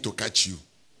that I need to catch you.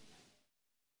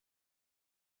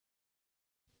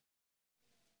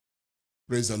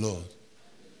 Praise the Lord.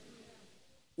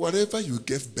 Whatever you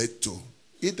gave birth to,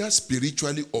 either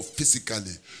spiritually or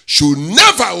physically, should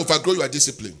never overgrow your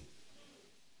discipline.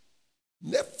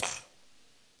 Never.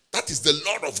 That is the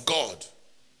Lord of God,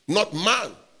 not man.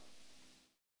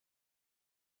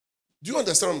 Do you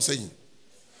understand what I'm saying?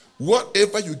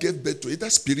 Whatever you gave birth to, either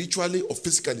spiritually or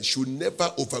physically, should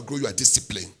never overgrow your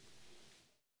discipline.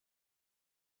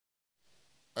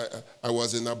 I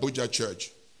was in Abuja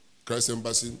Church, Christ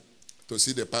Embassy, to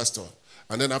see the pastor.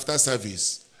 And then after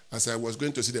service, as I was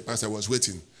going to see the pastor, I was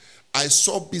waiting. I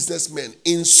saw businessmen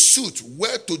in suit,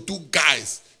 well-to-do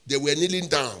guys. They were kneeling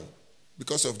down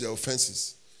because of their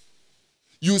offenses.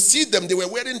 You see them, they were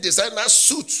wearing designer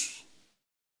suits.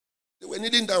 They were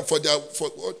kneeling down for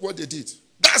what they did.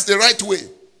 That's the right way.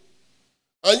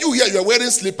 And you here, you are wearing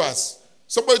slippers.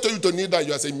 Somebody told you to kneel down,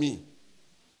 you are saying, me.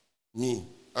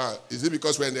 Is it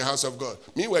because we're in the house of God?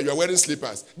 Meanwhile, you are wearing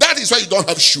slippers. That is why you don't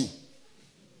have shoe.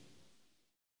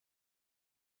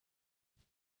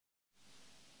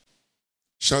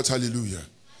 Shout hallelujah.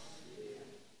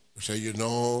 So you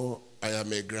know, I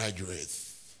am a graduate.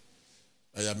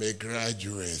 I am a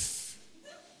graduate.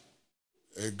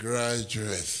 A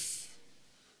graduate.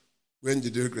 When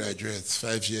did you graduate?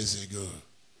 5 years ago.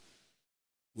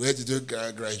 Where did you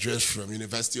graduate from?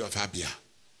 University of Abia.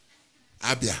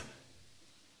 Abia.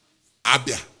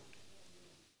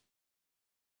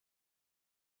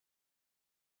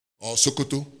 Or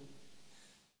Sokoto.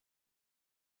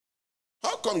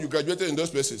 How come you graduated in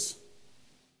those places?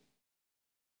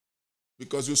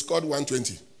 Because you scored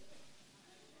 120.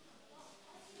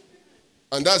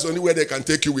 And that's the only way they can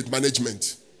take you with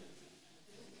management.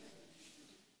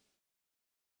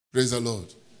 Praise the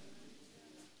Lord.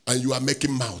 And you are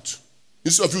making mouth.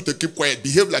 Instead of you to keep quiet,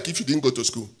 behave like if you didn't go to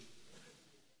school.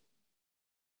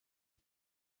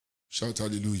 Shout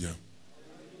hallelujah.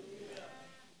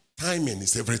 Timing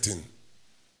is everything.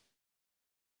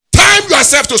 Time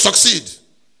yourself to succeed.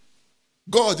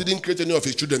 God didn't create any of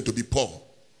his children to be poor.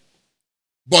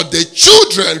 But the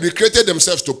children recreated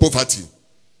themselves to poverty.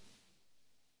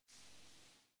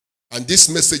 And this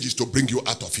message is to bring you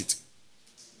out of it.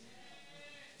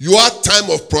 Your time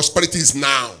of prosperity is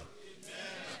now.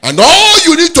 And all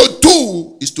you need to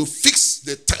do is to fix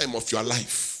the time of your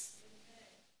life.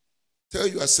 Tell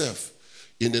yourself,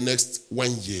 in the next 1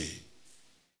 year,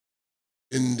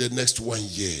 in the next 1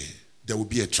 year, there will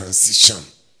be a transition.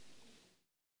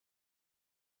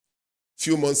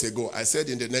 Few months ago, I said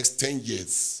in the next 10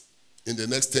 years,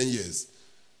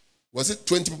 was it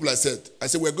 20 people I said? I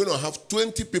said we're going to have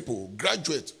 20 people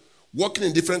graduate working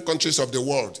in different countries of the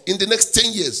world. In the next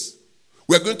 10 years,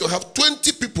 we're going to have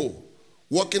 20 people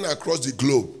working across the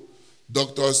globe.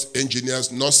 Doctors,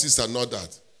 engineers, nurses, and all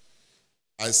that.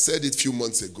 I said it a few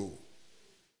months ago.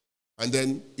 And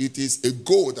then it is a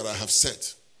goal that I have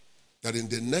set, that in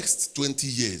the next 20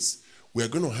 years, we're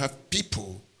going to have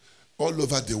people all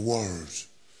over the world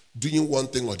doing one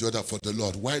thing or the other for the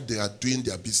Lord while they are doing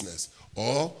their business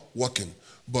or working.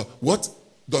 But what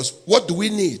do we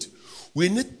need? We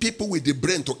need people with the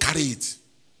brain to carry it.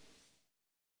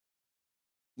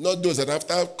 Not those that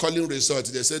after calling results,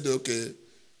 they said, okay,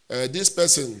 this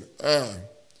person,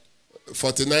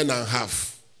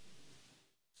 49.5.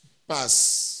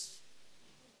 Pass.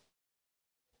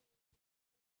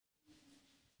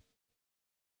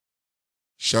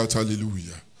 Shout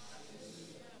hallelujah.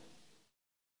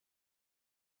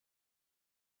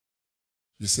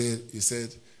 He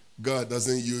said, God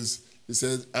doesn't use, he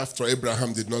said, after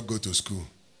Abraham did not go to school.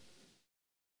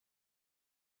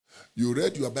 You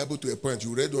read your Bible to a point,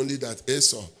 you read only that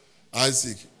Esau,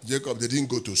 Isaac, Jacob, they didn't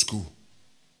go to school.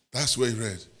 That's what you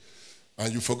read.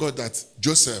 And you forgot that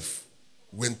Joseph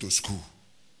went to school.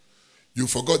 You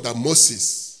forgot that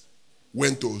Moses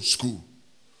went to school.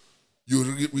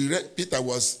 We read Peter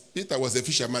was a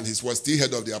fisherman. He was still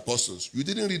head of the apostles. You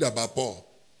didn't read about Paul.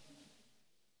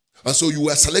 And so you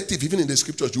were selective even in the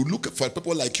scriptures. You look for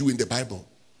people like you in the Bible.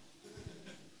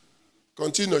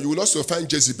 Continue. You will also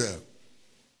find Jezebel.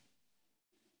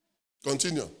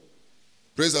 Continue.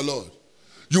 Praise the Lord.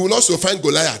 You will also find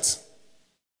Goliath.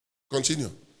 Continue.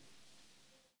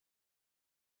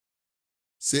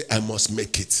 Say, I must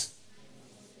make it.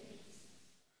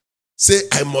 Say,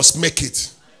 I must make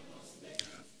it.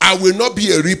 I will not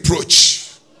be a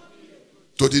reproach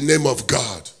to the name of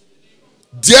God.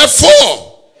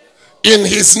 Therefore, in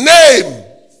his name,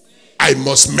 I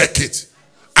must make it.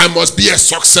 I must be a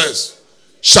success.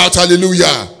 Shout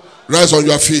hallelujah. Rise on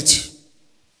your feet.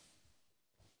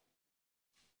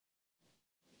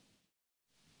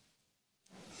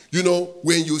 You know,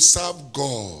 when you serve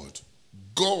God,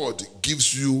 God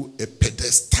gives you a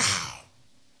pedestal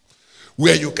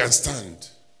where you can stand.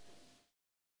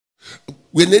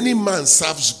 When any man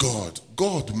serves God,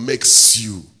 God makes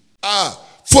you.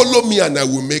 Follow me and I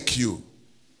will make you.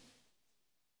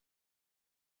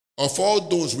 Of all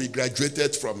those we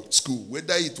graduated from school,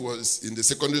 whether it was in the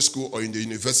secondary school or in the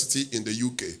university in the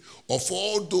UK, of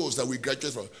all those that we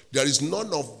graduated from, there is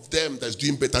none of them that's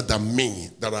doing better than me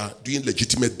that are doing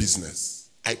legitimate business.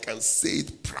 I can say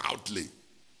it proudly.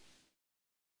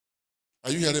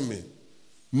 Are you hearing me?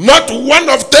 Not one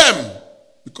of them.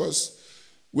 Because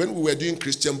when we were doing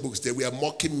Christian books, they were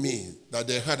mocking me that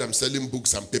they heard I'm selling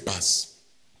books and papers.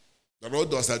 The all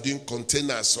those are doing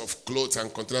containers of clothes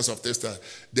and containers of textile.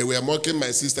 They were mocking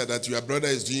my sister that your brother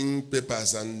is doing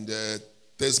papers and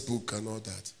textbook and all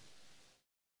that.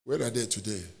 Where are they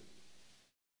today?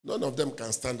 None of them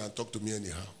can stand and talk to me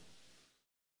anyhow.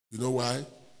 You know why?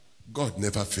 God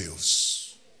never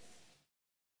fails.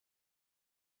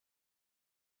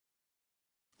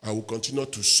 I will continue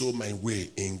to sow my way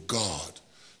in God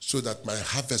so that my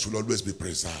harvest will always be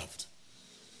preserved.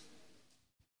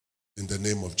 In the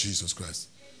name of Jesus Christ.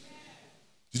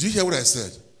 Did you hear what I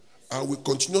said? I will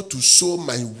continue to sow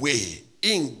my way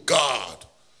in God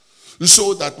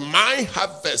so that my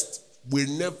harvest will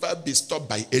never be stopped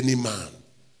by any man.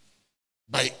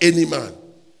 By any man.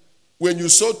 When you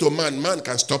sow to man, man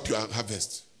can stop your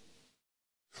harvest.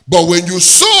 But when you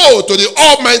sow to the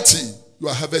Almighty,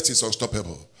 your harvest is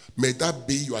unstoppable. May that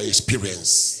be your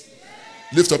experience.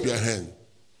 Lift up your hand.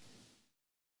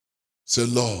 Say,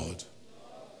 Lord,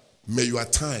 may your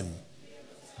time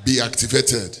be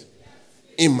activated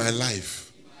in my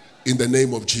life in the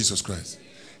name of Jesus Christ.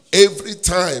 Every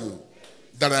time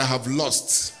that I have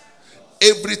lost,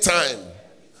 every time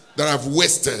that I've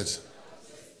wasted,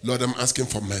 Lord, I'm asking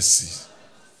for mercy.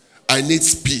 I need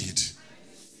speed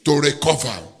to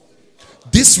recover.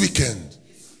 This weekend,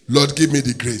 Lord, give me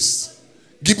the grace.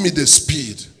 Give me the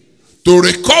speed to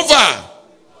recover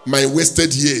my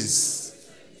wasted years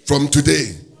from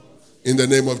today. In the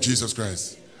name of Jesus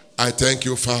Christ. I thank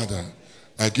you, Father.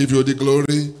 I give you the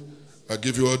glory. I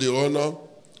give you all the honor.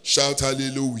 Shout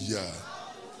hallelujah.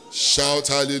 Shout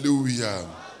hallelujah.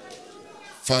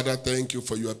 Father, thank you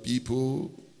for your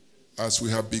people. As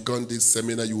we have begun this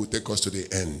seminar, you will take us to the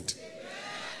end.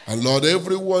 And Lord,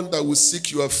 everyone that will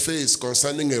seek your face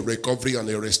concerning a recovery and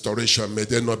a restoration, may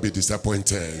they not be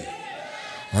disappointed.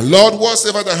 And Lord,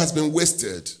 whatsoever that has been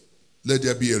wasted, let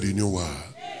there be a renewal.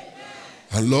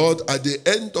 And Lord, at the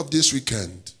end of this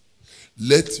weekend,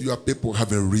 let your people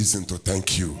have a reason to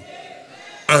thank you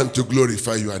and to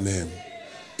glorify your name.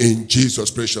 In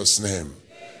Jesus' precious name,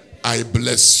 I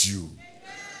bless you.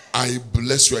 I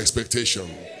bless your expectation.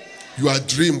 Your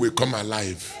dream will come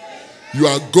alive.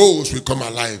 Your goals will come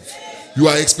alive.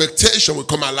 Your expectation will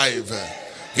come alive.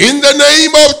 In the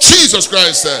name of Jesus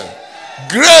Christ,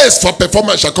 grace for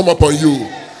performance shall come upon you.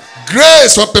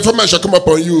 Grace for performance shall come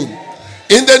upon you.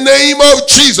 In the name of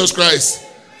Jesus Christ.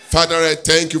 Father, I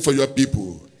thank you for your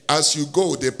people. As you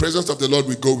go, the presence of the Lord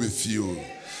will go with you.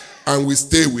 And we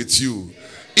stay with you.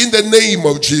 In the name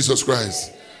of Jesus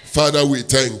Christ. Father, we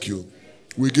thank you.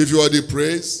 We give you all the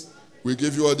praise. We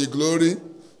give you all the glory.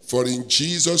 For in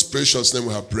Jesus' precious name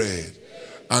we have prayed.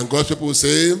 And God's people will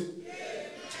say,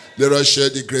 let us share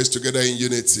the grace together in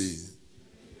unity.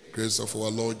 Grace of our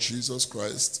Lord Jesus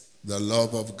Christ, the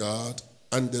love of God,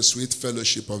 and the sweet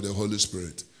fellowship of the Holy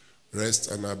Spirit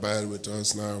rest and abide with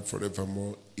us now and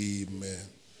forevermore. Amen.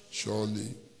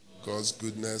 Surely God's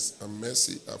goodness and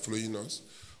mercy are following us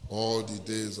all the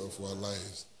days of our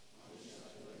lives.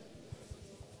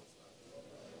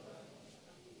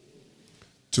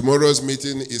 Tomorrow's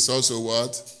meeting is also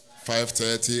what?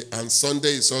 5:30. And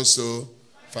Sunday is also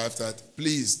 5:30.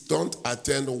 Please don't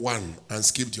attend one and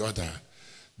skip the other.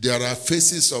 There are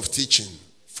phases of teaching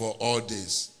for all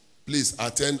days. Please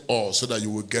attend all so that you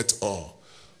will get all.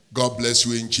 God bless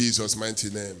you in Jesus' mighty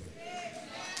name.